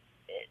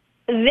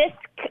this,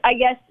 I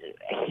guess,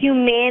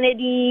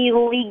 humanity,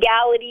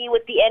 legality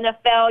with the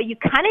NFL, you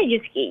kind of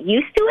just get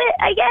used to it,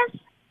 I guess.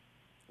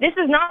 This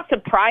is not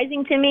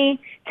surprising to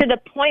me to the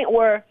point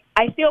where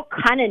I feel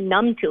kind of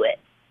numb to it.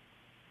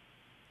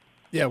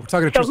 Yeah, we're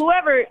talking to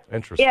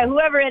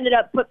whoever ended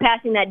up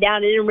passing that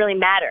down, it didn't really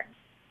matter.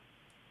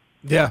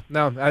 Yeah,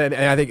 no, and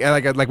I think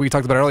like we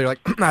talked about earlier, like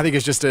I think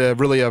it's just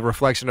really a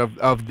reflection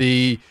of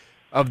the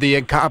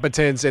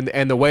incompetence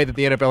and the way that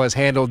the NFL has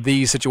handled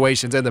these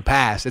situations in the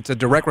past. It's a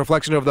direct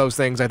reflection of those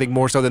things, I think,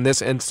 more so than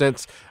this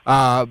instance.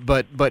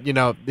 But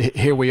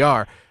here we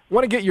are. I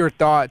want to get your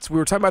thoughts. We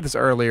were talking about this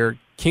earlier.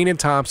 Kenan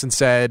Thompson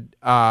said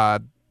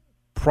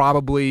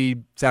probably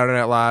Saturday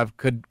Night Live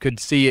could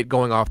see it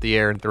going off the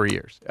air in 3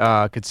 years.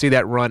 Could see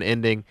that run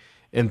ending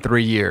in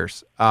 3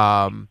 years.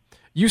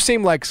 You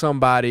seem like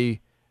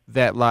somebody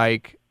that,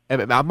 like,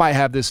 I might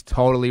have this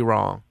totally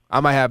wrong.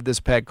 I might have this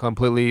pegged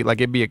completely, like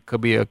it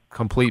could be a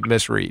complete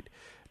misread.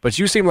 But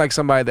you seem like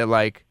somebody that,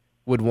 like,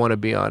 would want to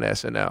be on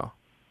SNL.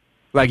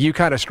 Like, you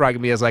kind of strike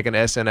me as like an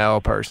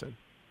SNL person.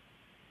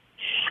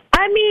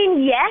 I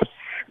mean, yes.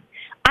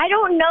 I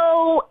don't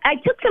know. I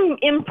took some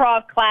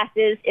improv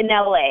classes in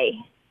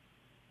LA.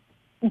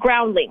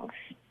 Groundlings.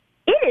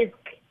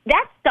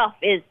 That stuff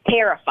is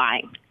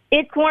terrifying.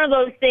 It's one of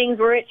those things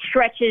where it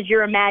stretches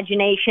your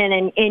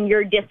imagination and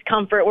your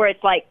discomfort, where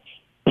it's like,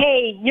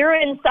 hey, you're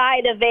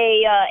inside of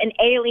an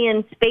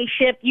alien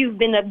spaceship. You've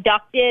been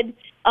abducted,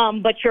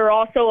 but you're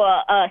also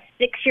a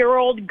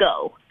 6-year-old.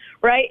 Go,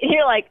 right? And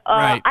you're like,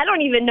 right. I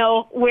don't even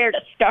know where to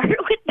start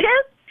with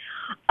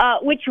this,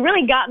 which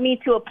really got me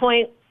to a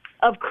point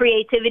of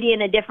creativity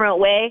in a different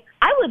way.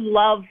 I would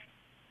love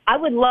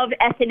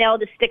SNL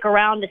to stick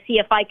around to see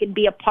if I could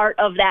be a part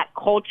of that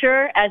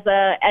culture as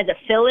a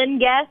fill-in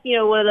guest,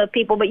 one of the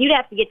people. But you'd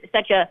have to get to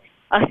such a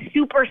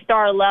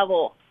superstar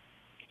level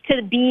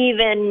to be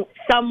even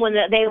someone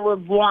that they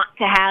would want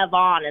to have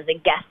on as a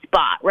guest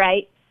spot,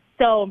 right?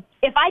 So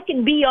if I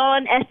can be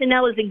on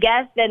SNL as a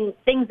guest, then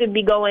things would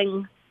be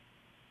going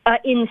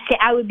insane.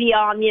 I would be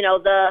on,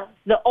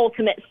 the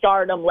ultimate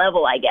stardom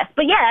level, I guess.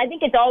 But yeah, I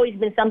think it's always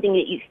been something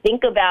that you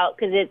think about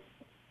because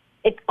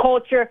it's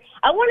culture.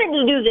 I wanted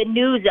to do the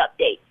news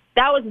update.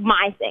 That was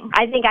my thing.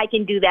 I think I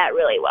can do that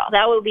really well.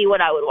 That would be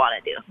what I would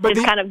want to do. But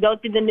just kind of go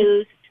through the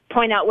news,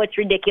 point out what's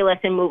ridiculous,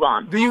 and move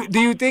on. Do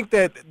you think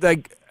that,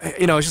 like,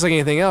 it's just like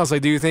anything else,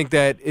 like, do you think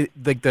that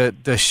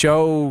the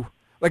show,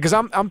 like, because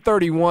I'm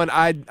 31,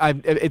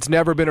 it's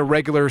never been a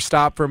regular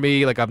stop for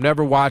me. Like, I've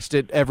never watched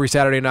it every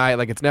Saturday night.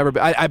 Like, it's never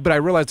been. But I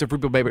realized there are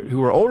people maybe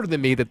who are older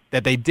than me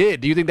that they did.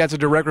 Do you think that's a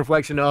direct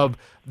reflection of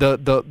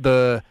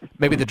the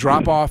maybe the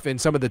drop off in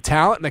some of the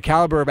talent and the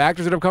caliber of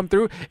actors that have come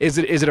through? Is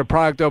it a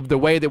product of the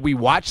way that we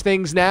watch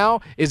things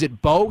now? Is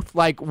it both?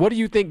 Like, what do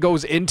you think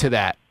goes into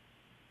that?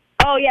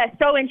 Oh yeah,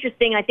 so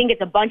interesting. I think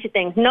it's a bunch of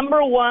things.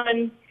 Number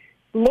one,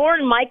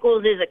 Lorne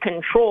Michaels is a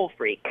control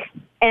freak.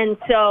 And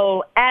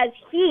so as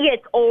he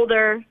gets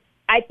older,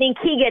 I think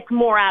he gets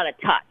more out of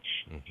touch.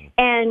 Mm-hmm.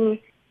 And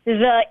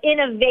the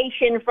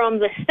innovation from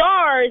the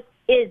stars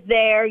is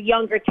there.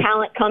 Younger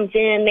talent comes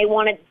in. They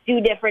want to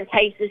do different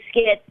types of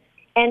skits.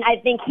 And I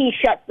think he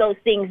shuts those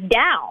things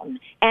down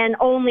and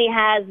only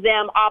has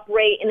them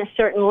operate in a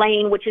certain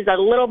lane, which is a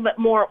little bit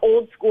more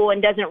old school and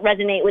doesn't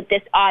resonate with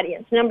this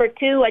audience. Number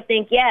two, I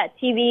think,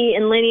 TV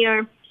and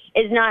linear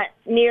is not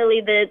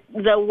nearly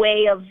the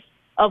way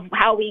of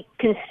how we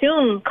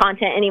consume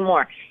content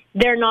anymore.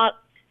 They're not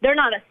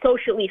a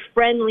socially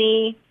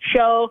friendly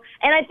show.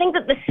 And I think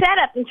that the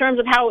setup in terms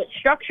of how it's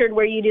structured,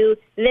 where you do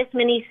this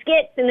many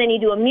skits and then you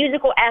do a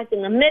musical act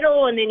in the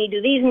middle and then you do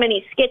these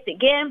many skits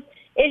again,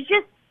 it's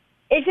just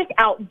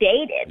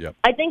outdated. Yep.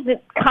 I think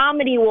that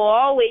comedy will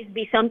always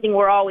be something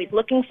we're always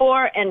looking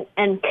for,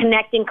 and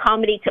connecting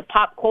comedy to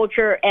pop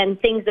culture and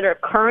things that are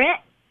current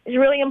is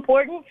really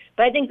important.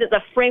 But I think that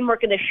the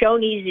framework of the show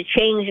needs to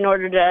change in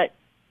order to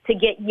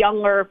get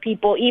younger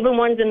people, even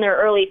ones in their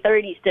early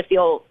 30s, to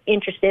feel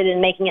interested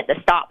in making it the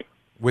stop.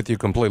 With you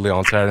completely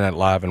on Saturday Night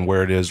Live and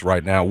where it is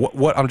right now.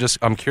 What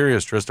I'm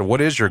curious, Tristan, what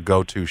is your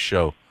go-to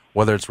show?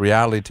 Whether it's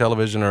reality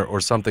television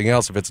or something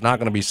else, if it's not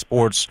going to be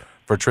sports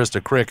for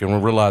Trista Crick, and we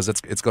realize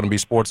it's going to be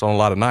sports on a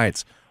lot of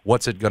nights,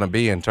 what's it going to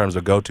be in terms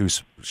of go-to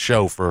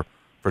show for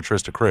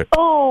Trista Crick?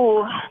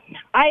 Oh,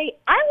 I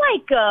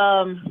like,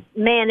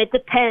 it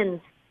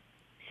depends.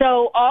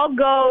 So I'll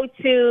go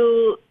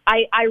to,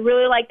 I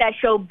really like that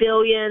show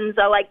Billions.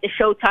 I like the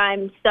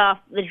Showtime stuff,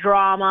 the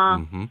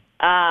drama. Mm-hmm.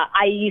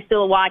 I used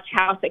to watch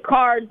House of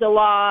Cards a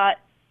lot.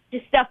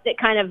 Just stuff that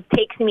kind of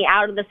takes me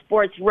out of the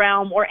sports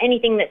realm, or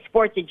anything that's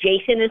sports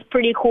adjacent is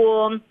pretty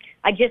cool.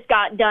 I just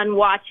got done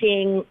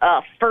watching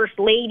First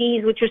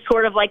Ladies, which was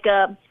sort of like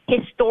a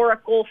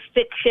historical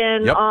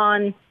fiction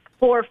on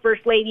 4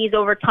 first ladies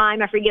over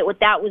time. I forget what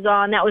that was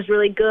on. That was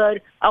really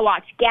good. I'll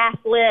watch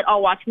Gaslit.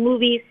 I'll watch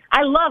movies.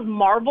 I love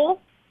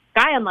Marvel.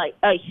 I am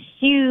a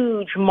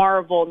huge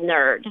Marvel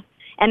nerd.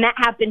 And that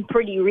happened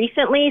pretty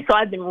recently, so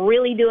I've been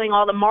really doing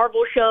all the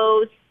Marvel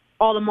shows,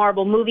 all the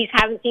Marvel movies.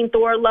 Haven't seen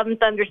Thor, Love and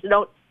Thunder, so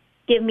don't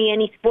give me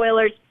any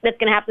spoilers. That's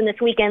going to happen this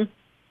weekend.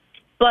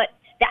 But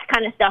that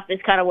kind of stuff is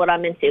kind of what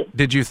I'm into.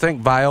 Did you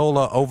think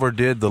Viola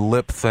overdid the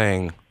lip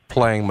thing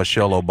playing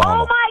Michelle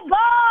Obama? Oh,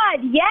 my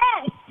God,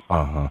 yes.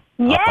 Uh-huh.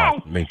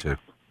 Yes. Me too.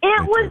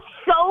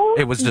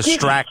 It was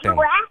distracting.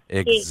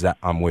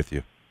 I'm with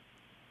you.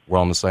 We're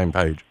on the same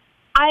page.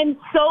 I'm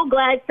so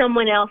glad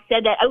someone else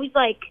said that. I was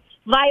like,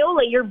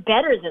 Viola, you're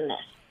better than this.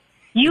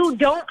 You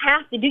don't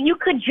have to you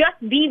could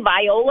just be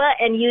Viola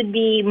and you'd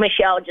be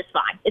Michelle just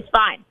fine. It's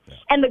fine. Yeah.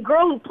 And the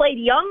girl who played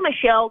young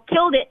Michelle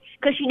killed it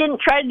because she didn't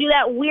try to do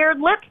that weird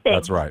lip thing.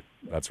 That's right.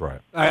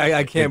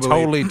 I can't believe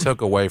totally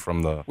took away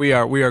from the. We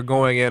are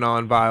going in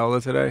on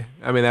Viola today.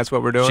 I mean, that's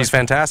what we're doing. She's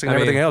fantastic and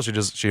everything else.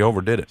 She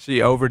overdid it.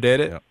 She overdid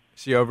it. Yeah.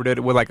 She overdid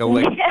it with like a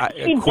lip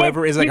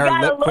quiver. Is like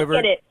her lip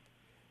quiver.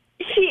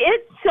 She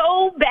is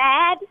so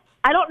bad.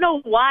 I don't know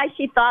why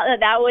she thought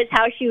that was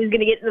how she was going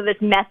to get into this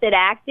method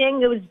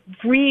acting. It was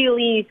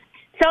really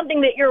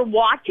something that you're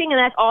watching, and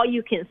that's all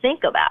you can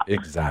think about.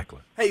 Exactly.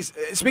 Hey,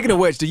 speaking of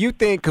which, do you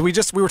think,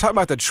 because we were talking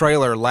about the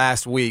trailer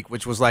last week,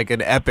 which was like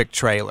an epic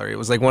trailer. It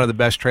was like one of the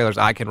best trailers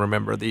I can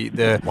remember. The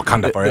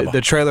Wakanda Forever.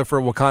 The trailer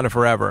for Wakanda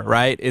Forever,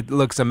 right? It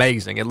looks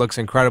amazing. It looks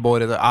incredible.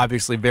 It is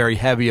obviously very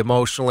heavy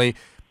emotionally.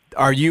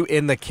 Are you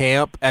in the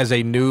camp as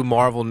a new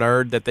Marvel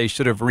nerd that they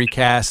should have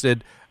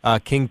recasted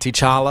King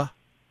T'Challa?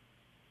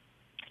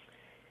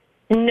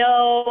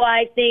 No,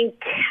 I think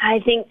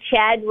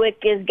Chadwick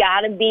has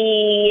got to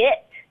be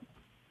it.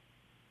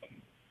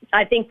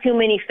 I think too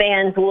many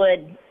fans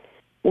would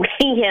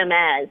see him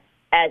as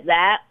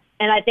that,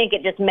 and I think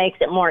it just makes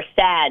it more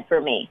sad for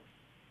me.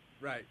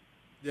 Right.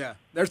 Yeah.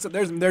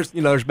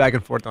 There's back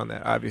and forth on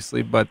that,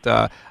 obviously, but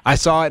I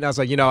saw it and I was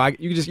like,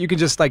 you can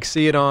just like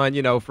see it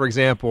on, for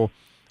example,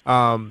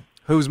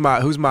 who's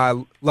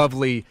my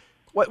lovely.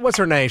 What's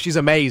her name? She's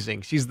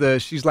amazing. She's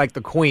like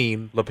the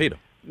queen. Lupita.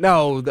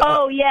 No.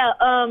 Angela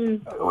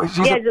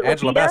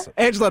Bassett.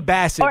 Angela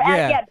Bassett.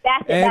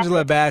 Bassett.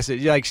 Angela Bassett.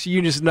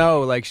 You just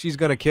know, like, she's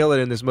gonna kill it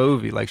in this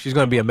movie. Like, she's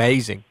gonna be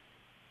amazing.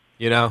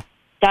 You know.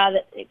 God,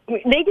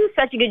 they do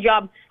such a good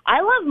job.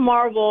 I love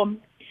Marvel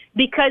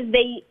because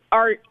they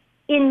are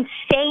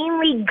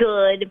insanely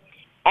good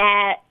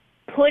at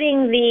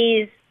putting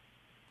these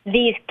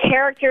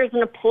characters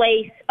in a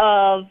place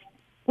of.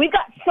 We've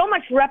got so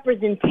much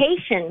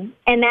representation,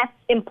 and that's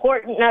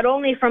important not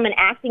only from an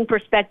acting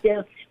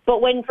perspective, but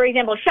when, for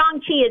example,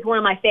 Shang-Chi is one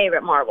of my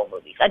favorite Marvel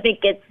movies. I think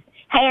it's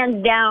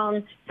hands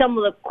down some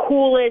of the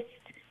coolest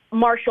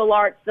martial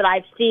arts that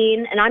I've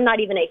seen, and I'm not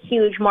even a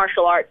huge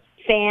martial arts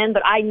fan,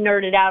 but I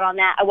nerded out on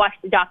that. I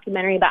watched the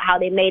documentary about how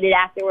they made it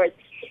afterwards,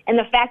 and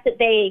the fact that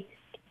they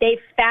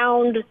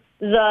found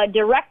the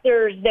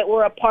directors that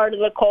were a part of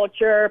the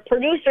culture,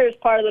 producers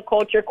part of the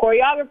culture,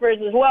 choreographers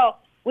as well.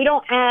 We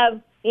don't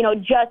have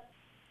just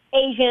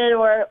Asian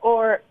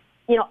or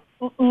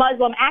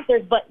Muslim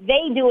actors, but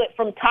they do it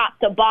from top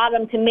to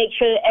bottom to make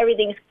sure that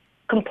everything's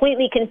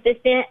completely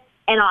consistent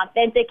and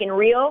authentic and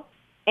real.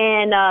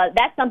 And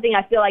that's something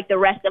I feel like the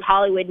rest of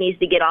Hollywood needs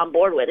to get on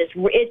board with. It's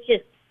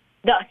just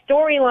the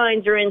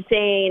storylines are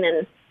insane,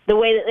 and the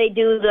way that they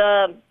do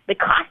the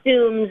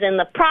costumes and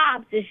the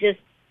props is just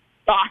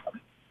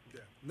awesome.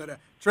 Yeah.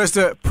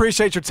 Trista,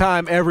 appreciate your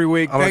time every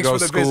week. I'm Thanks going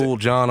for to the school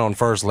visit. John on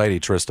First Lady,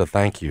 Trista.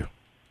 Thank you.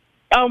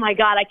 Oh, my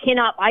God, I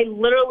cannot. I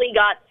literally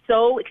got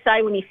so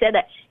excited when you said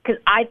that because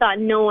I thought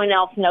no one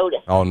else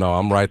noticed. Oh, no,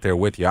 I'm right there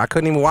with you. I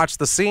couldn't even watch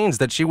the scenes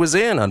that she was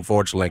in,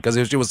 unfortunately, because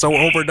she was so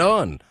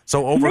overdone,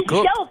 so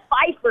overcooked.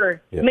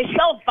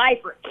 Michelle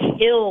Pfeiffer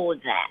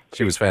killed that.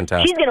 She was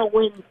fantastic. She's going to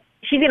win.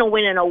 She's going to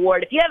win an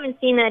award. If you haven't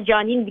seen that,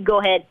 John, you need to go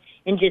ahead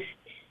and just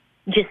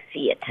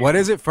see it. What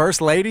is it,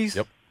 First Ladies?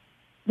 Yep.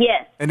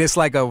 Yes. And it's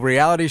like a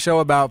reality show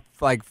about,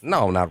 like...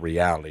 No, not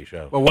reality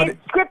show. Well, it's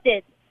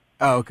scripted.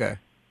 Oh, okay.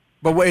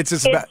 But what, it's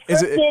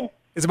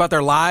about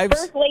their lives?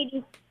 First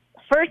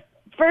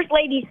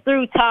ladies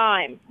through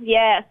time.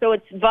 Yeah, so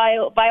it's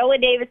Viola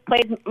Davis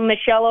plays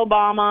Michelle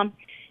Obama.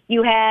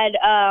 You had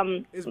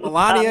is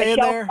Melania Michelle in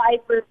there?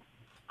 Pfeiffer.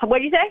 What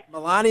did you say?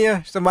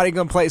 Melania? Somebody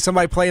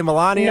playing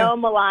Melania? No,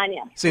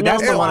 Melania. See,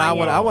 that's the one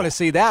Melania. I want to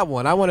see. That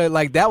one. I want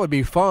to that would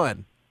be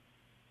fun.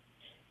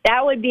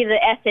 That would be the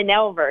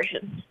SNL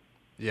version.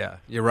 Yeah,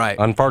 you're right.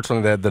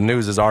 Unfortunately, the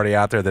news is already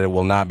out there that it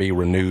will not be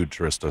renewed,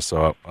 Trista.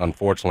 So,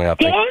 unfortunately, I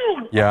think... Dang.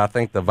 Yeah, I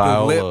think the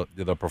Viola,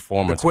 the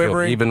performance, the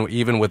quivering.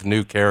 even with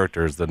new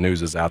characters, the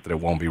news is out that it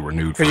won't be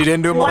renewed. Because you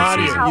didn't do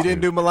Melania. Wow. You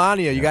didn't do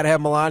Melania. You got to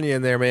have Melania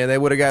in there, man. They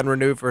would have gotten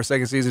renewed for a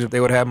second season if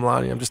they would have had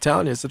Melania. I'm just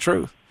telling you, it's the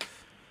truth.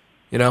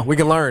 We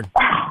can learn.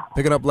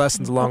 Picking up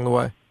lessons along the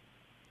way.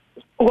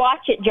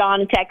 Watch it,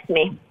 John, and text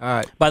me. All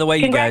right. By the way,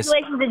 you guys.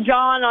 Congratulations to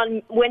John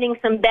on winning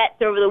some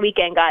bets over the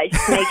weekend, guys.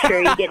 Just make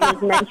sure you get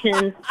his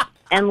mentions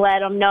and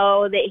let him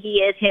know that he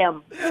is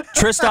him.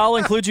 Trista, I'll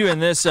include you in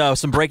this.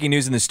 Some breaking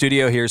news in the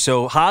studio here.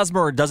 So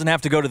Hosmer doesn't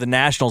have to go to the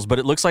Nationals, but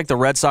it looks like the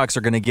Red Sox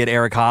are going to get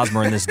Eric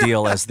Hosmer in this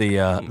deal as the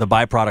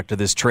byproduct of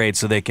this trade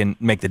so they can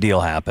make the deal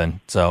happen.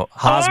 So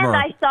Hosmer. And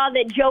I saw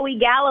that Joey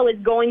Gallo is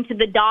going to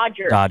the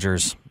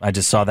Dodgers. I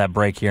just saw that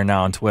break here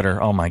now on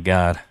Twitter. Oh, my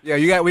God.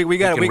 Yeah, we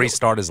got to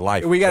restart his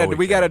life. We got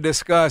to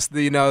discuss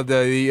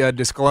the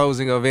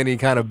disclosing of any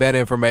kind of bet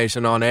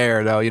information on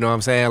air, though. You know what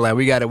I'm saying? Like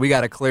we got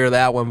to clear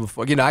that one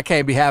before. I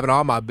can't be having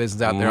all my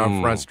business out there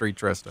on Front Street,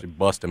 Trista. She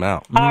bust him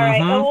out. All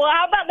right. Well,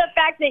 how about the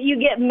fact that you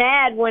get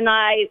mad when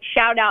I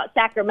shout out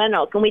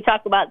Sacramento? Can we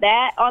talk about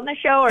that on the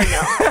show or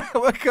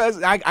no?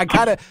 Because I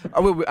kind of,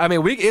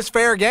 it's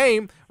fair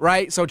game,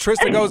 right? So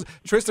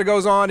Trista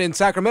goes on in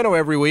Sacramento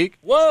every week.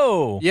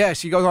 Whoa. Yeah,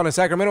 she goes on in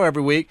Sacramento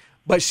every week,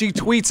 but she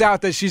tweets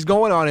out that she's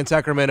going on in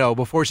Sacramento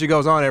before she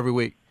goes on every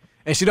week,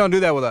 and she don't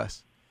do that with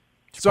us.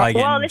 She's probably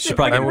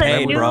getting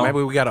paid, bro.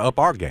 Maybe we got to up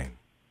our game.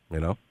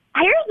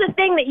 Here's the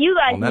thing that you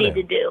guys need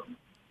to do.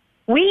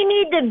 We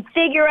need to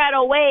figure out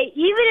a way,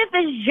 even if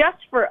it's just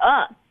for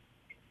us,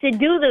 to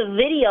do the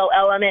video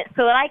element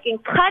so that I can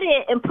cut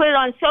it and put it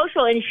on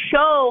social and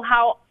show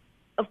how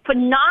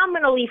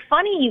phenomenally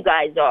funny you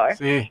guys are.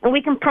 See? And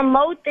we can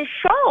promote the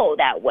show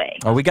that way.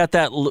 Oh, we got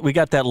that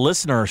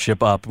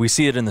listenership up. We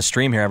see it in the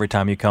stream here every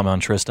time you come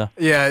on, Trista.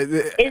 Yeah.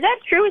 Is that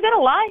true? Is that a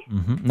lie?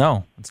 Mm-hmm.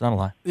 No, it's not a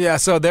lie. Yeah,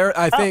 so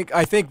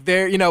I think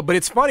they're, but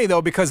it's funny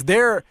though because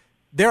they're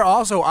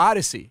also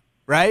Odyssey,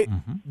 right?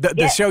 Mm-hmm.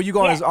 The show you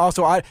go on is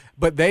also Odyssey,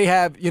 but they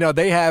have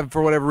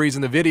for whatever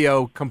reason the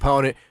video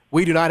component.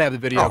 We do not have the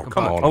video component.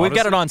 Come on, oh, we've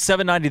got it on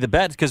 790 The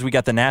Bet because we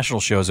got the national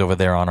shows over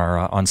there on our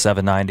on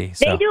 790.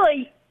 So.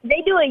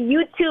 They do a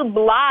YouTube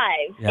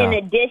live in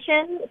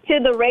addition to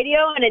the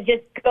radio, and it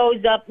just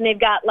goes up, and they've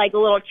got like a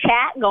little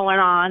chat going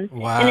on.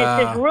 Wow. And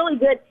it's just really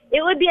good.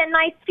 It would be a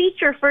nice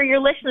feature for your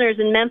listeners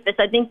in Memphis.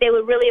 I think they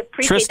would really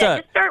appreciate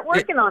that. Just start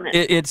working on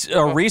it.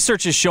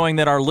 Research is showing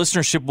that our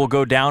listenership will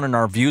go down and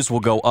our views will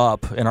go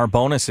up, and our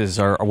bonuses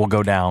will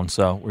go down.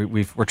 So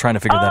we're trying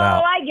to figure that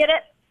out. Oh, I get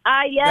it.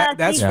 Yeah,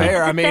 that's see,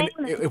 fair. it's I the mean,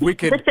 same. if we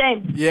could, the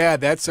same. yeah,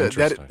 that's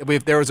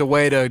if there was a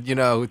way to,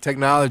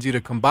 technology to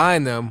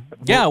combine them.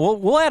 Yeah,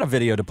 we'll add a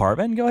video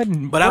department. Go ahead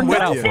and But I'm bring with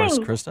that out you. for us,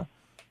 Krista.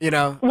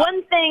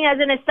 One thing as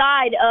an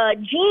aside,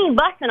 Jeannie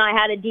Buss and I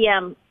had a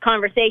DM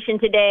conversation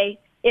today.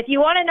 If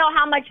you want to know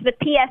how much the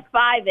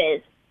PS5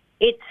 is,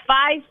 it's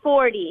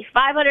 $540,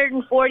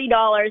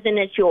 and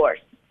it's yours.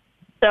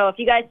 So if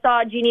you guys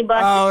saw Jeannie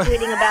Buss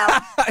tweeting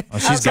about,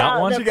 she's got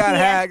one. She got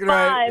hacked,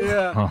 right?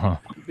 Yeah.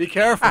 Be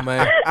careful,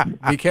 man.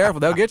 Be careful.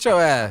 They'll get your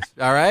ass.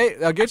 All right,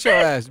 they'll get your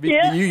ass.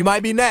 You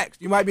might be next.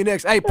 Hey,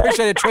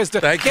 appreciate it,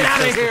 Trista. Thank Get you,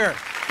 out of Trista. here.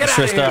 Get out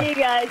of Trista. here. see you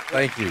guys.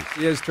 Thank you.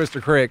 He is Trista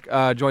Crick.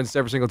 Joins us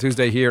every single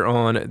Tuesday here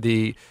on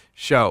the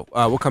show.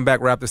 We'll come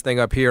back, wrap this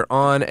thing up here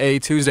on a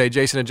Tuesday.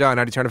 Jason and John,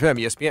 90 Turn FM,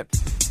 ESPN.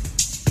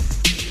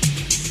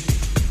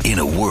 In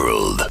a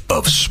world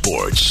of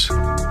sports,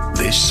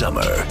 this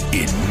summer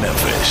in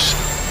Memphis,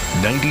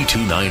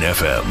 92.9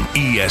 FM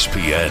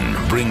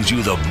ESPN brings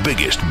you the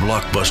biggest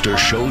blockbuster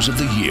shows of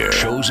the year.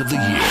 Here we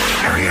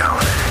go.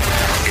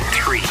 In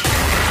 3,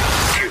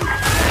 2,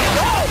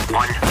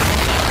 1.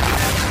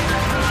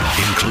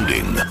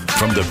 Including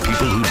from the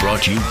people who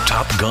brought you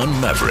Top Gun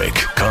Maverick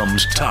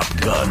comes Top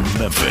Gun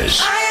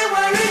Memphis.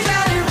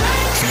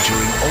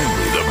 Featuring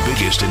only the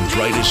biggest and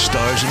brightest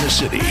stars in the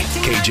city.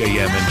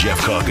 KJM and Jeff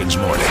Calkins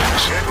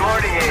mornings. Good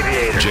morning,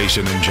 Aviator.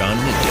 Jason and John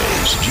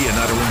middays.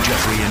 Giannato and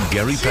Jeffrey and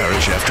Gary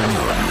Parrish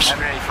afternoons.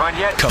 Having any fun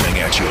yet? Coming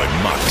at you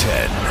at Mach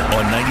 10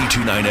 on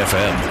 92.9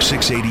 FM,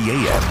 680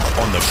 AM,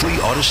 on the free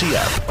Odyssey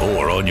app,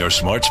 or on your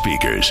smart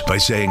speakers by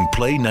saying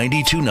play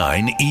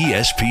 92.9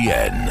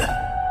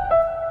 ESPN.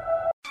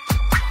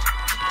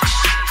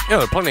 There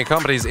are plenty of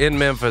companies in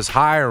Memphis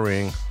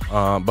hiring,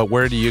 but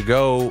where do you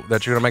go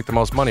that you're going to make the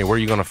most money? Where are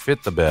you going to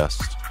fit the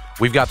best?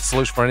 We've got the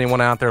solution for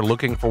anyone out there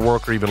looking for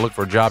work or even looking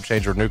for a job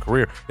change or a new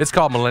career. It's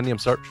called Millennium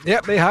Search.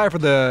 Yep, they hire for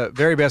the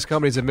very best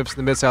companies that Memphis and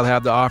the Mid-South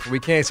have to offer. We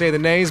can't say the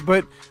names,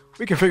 but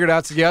we can figure it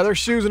out together.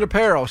 Shoes and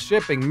apparel,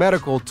 shipping,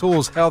 medical,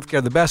 tools,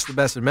 healthcare, the best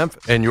in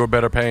Memphis. And your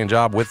better paying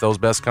job with those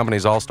best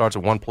companies all starts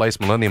at one place,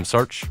 Millennium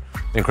Search.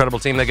 The incredible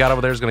team they got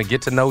over there is going to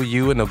get to know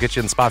you, and they'll get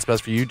you in spots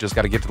best for you. Just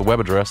got to get to the web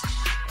address,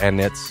 and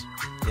it's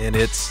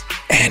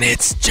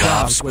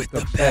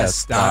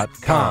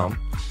jobswiththebest.com.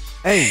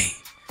 Hey,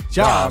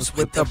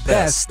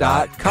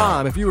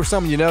 jobswiththebest.com. If you or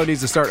someone you know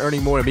needs to start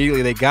earning more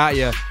immediately, they got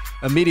you.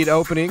 Immediate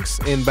openings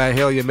in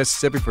Byhalia,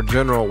 Mississippi for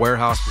general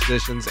warehouse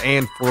positions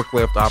and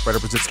forklift operator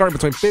positions, starting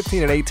between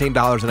 $15 and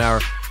 $18 an hour.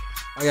 All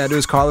you got to do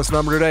is call this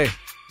number today.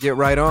 Get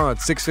right on.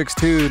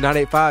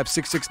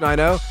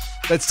 662-985-6690.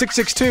 That's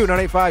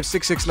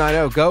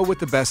 662-985-6690. Go with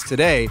the best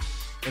today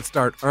and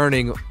start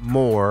earning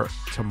more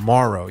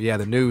tomorrow. Yeah,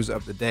 the news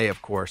of the day,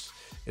 of course,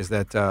 is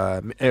that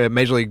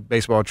Major League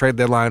Baseball trade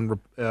deadline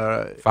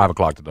 5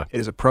 o'clock today. It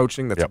is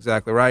approaching. That's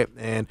exactly right.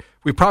 And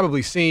we've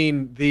probably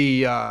seen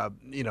the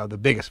the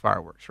biggest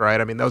fireworks, right?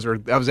 I mean, that was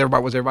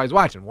everybody's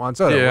watching. Juan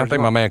Soto. Yeah, I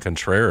think my man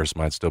Contreras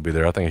might still be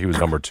there. I think he was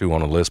number 2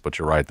 on the list, but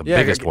you're right. The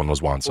biggest one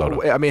was Juan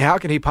Soto. I mean, how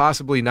can he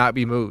possibly not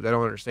be moved? I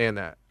don't understand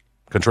that.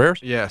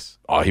 Contreras? Yes.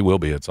 Oh, he will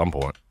be at some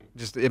point.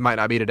 Just it might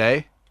not be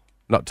today.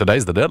 No,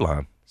 today's the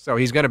deadline. So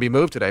he's going to be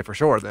moved today for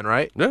sure then,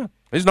 right? Yeah.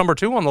 He's number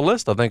 2 on the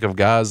list, I think, of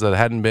guys that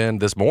hadn't been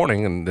this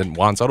morning, and then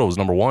Juan Soto was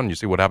number 1. You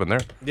see what happened there?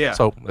 Yeah.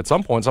 So at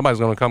some point, somebody's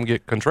going to come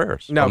get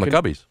Contreras from the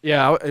Cubbies.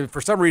 Yeah.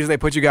 For some reason, they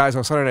put you guys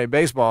on Sunday Night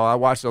Baseball. I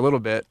watched a little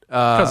bit.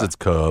 Because it's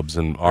Cubs,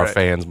 and our right.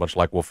 fans, much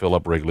like we'll fill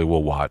up Wrigley,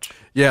 will watch.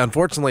 Yeah,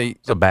 unfortunately.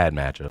 It's a bad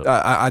matchup.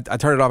 I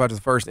turned it off after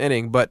the first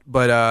inning, but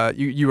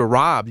you were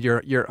robbed.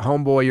 Your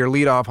homeboy, your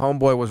leadoff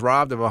homeboy was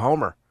robbed of a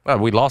homer. Well,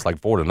 we lost like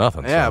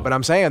 4-0. Yeah, so. but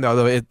I'm saying,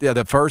 though,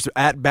 the first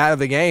at-bat of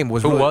the game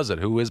was Who was it?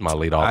 Who is my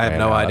leadoff I have man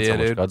no now?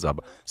 idea, That's how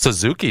much dude.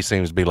 Suzuki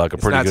seems to be like a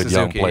It's pretty not good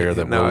young Suzuki. player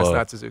that No, will, it's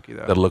not Suzuki,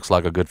 though. that looks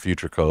like a good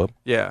future Cub.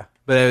 Yeah,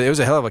 but it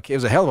was a hell of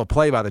a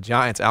play by the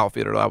Giants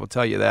outfielder. I will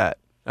tell you that.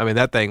 I mean,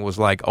 that thing was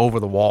like over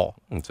the wall.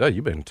 And so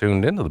you've been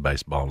tuned into the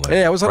baseball lately.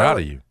 Yeah, I was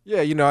proud of you.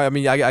 Yeah, I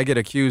mean, I get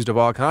accused of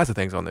all kinds of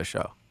things on this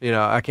show.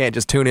 I can't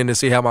just tune in to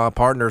see how my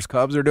partner's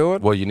Cubs are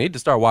doing. Well, you need to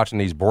start watching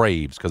these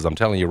Braves because I'm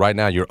telling you right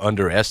now, you're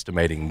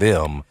underestimating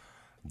them.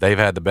 They've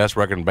had the best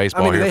record in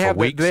baseball here for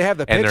weeks, do they have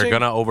the and they're pitching?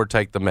 going to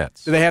overtake the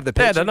Mets. Do they have the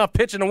They had pitching? enough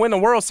pitching to win the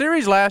World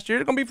Series last year.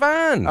 They're going to be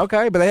fine.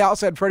 Okay, but they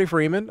also had Freddie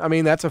Freeman. I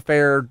mean, that's a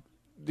fair,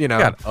 We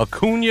got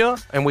Acuna,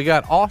 and we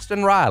got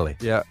Austin Riley.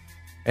 Yeah.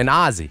 And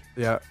Ozzie.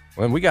 Yeah.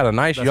 Well, we got a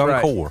nice That's young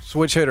right. core.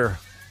 Switch hitter.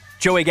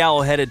 Joey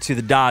Gallo headed to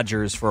the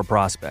Dodgers for a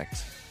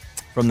prospect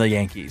from the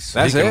Yankees.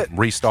 That's he can it.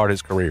 restart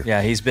his career.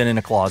 Yeah, he's been in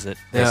a closet,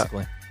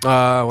 basically.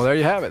 Well, there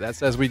you have it. That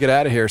says we get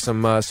out of here.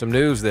 Some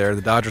news there.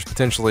 The Dodgers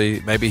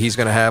potentially, maybe he's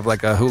going to have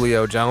like a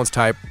Julio Jones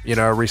type,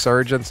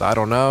 resurgence. I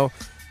don't know.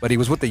 But he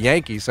was with the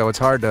Yankees, so it's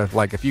hard to,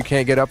 if you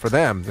can't get up for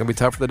them, it's going to be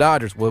tough for the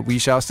Dodgers. Well, we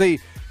shall see.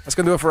 That's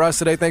going to do it for us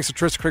today. Thanks to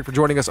Trista Crick for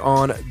joining us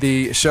on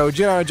the show.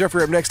 Gianna and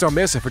Jeffrey up next. Don't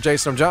miss it. For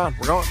Jason and John,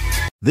 we're going.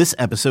 This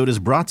episode is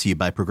brought to you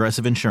by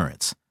Progressive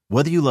Insurance.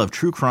 Whether you love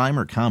true crime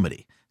or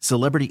comedy,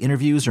 celebrity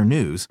interviews or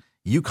news,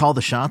 you call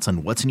the shots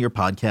on what's in your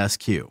podcast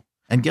queue.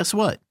 And guess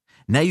what?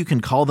 Now you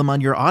can call them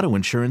on your auto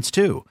insurance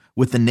too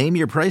with the Name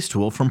Your Price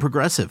tool from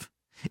Progressive.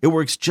 It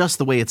works just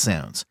the way it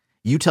sounds.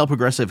 You tell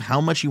Progressive how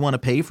much you want to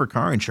pay for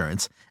car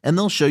insurance, and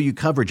they'll show you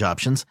coverage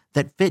options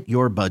that fit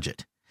your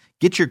budget.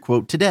 Get your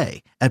quote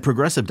today at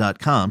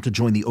Progressive.com to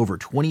join the over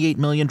 28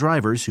 million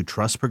drivers who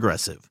trust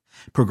Progressive.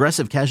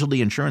 Progressive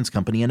Casualty Insurance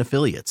Company and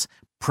Affiliates.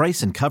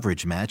 Price and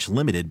coverage match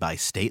limited by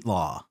state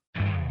law.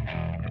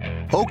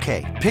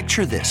 Okay,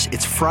 picture this.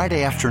 It's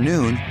Friday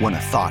afternoon when a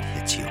thought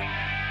hits you.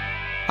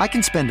 I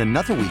can spend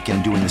another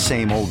weekend doing the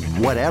same old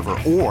whatever,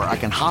 or I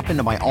can hop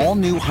into my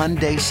all-new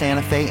Hyundai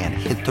Santa Fe and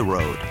hit the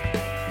road.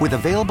 With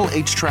available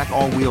H-Track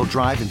all-wheel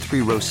drive and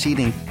 3-row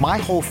seating, my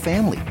whole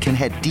family can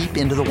head deep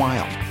into the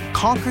wild.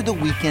 Conquer the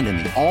weekend in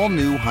the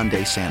all-new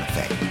Hyundai Santa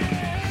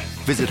Fe.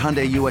 Visit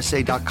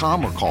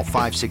HyundaiUSA.com or call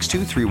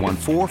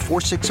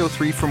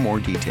 562-314-4603 for more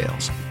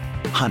details.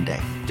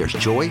 Hyundai, there's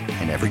joy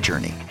in every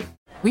journey.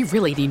 We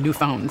really need new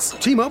phones.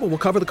 T-Mobile will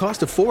cover the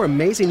cost of 4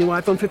 amazing new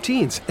iPhone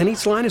 15s, and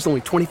each line is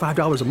only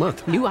 $25 a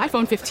month. New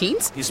iPhone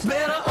 15s? It's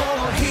better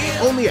over here.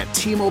 Only at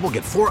T-Mobile,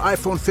 get 4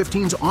 iPhone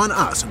 15s on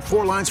us and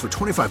 4 lines for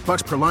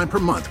 $25 per line per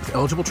month with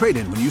eligible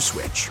trade-in when you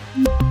switch.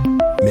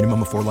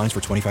 Minimum of 4 lines for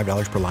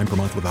 $25 per line per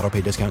month with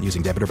autopay discount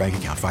using debit or bank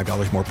account.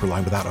 $5 more per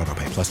line without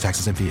autopay, plus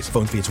taxes and fees.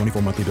 Phone fee at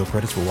 24 monthly bill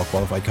credits for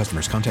well-qualified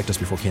customers. Contact us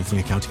before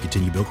canceling account to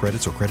continue bill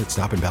credits or credit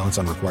stop and balance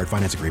on required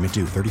finance agreement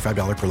due.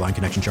 $35 per line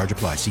connection charge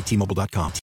applies. See T-Mobile.com.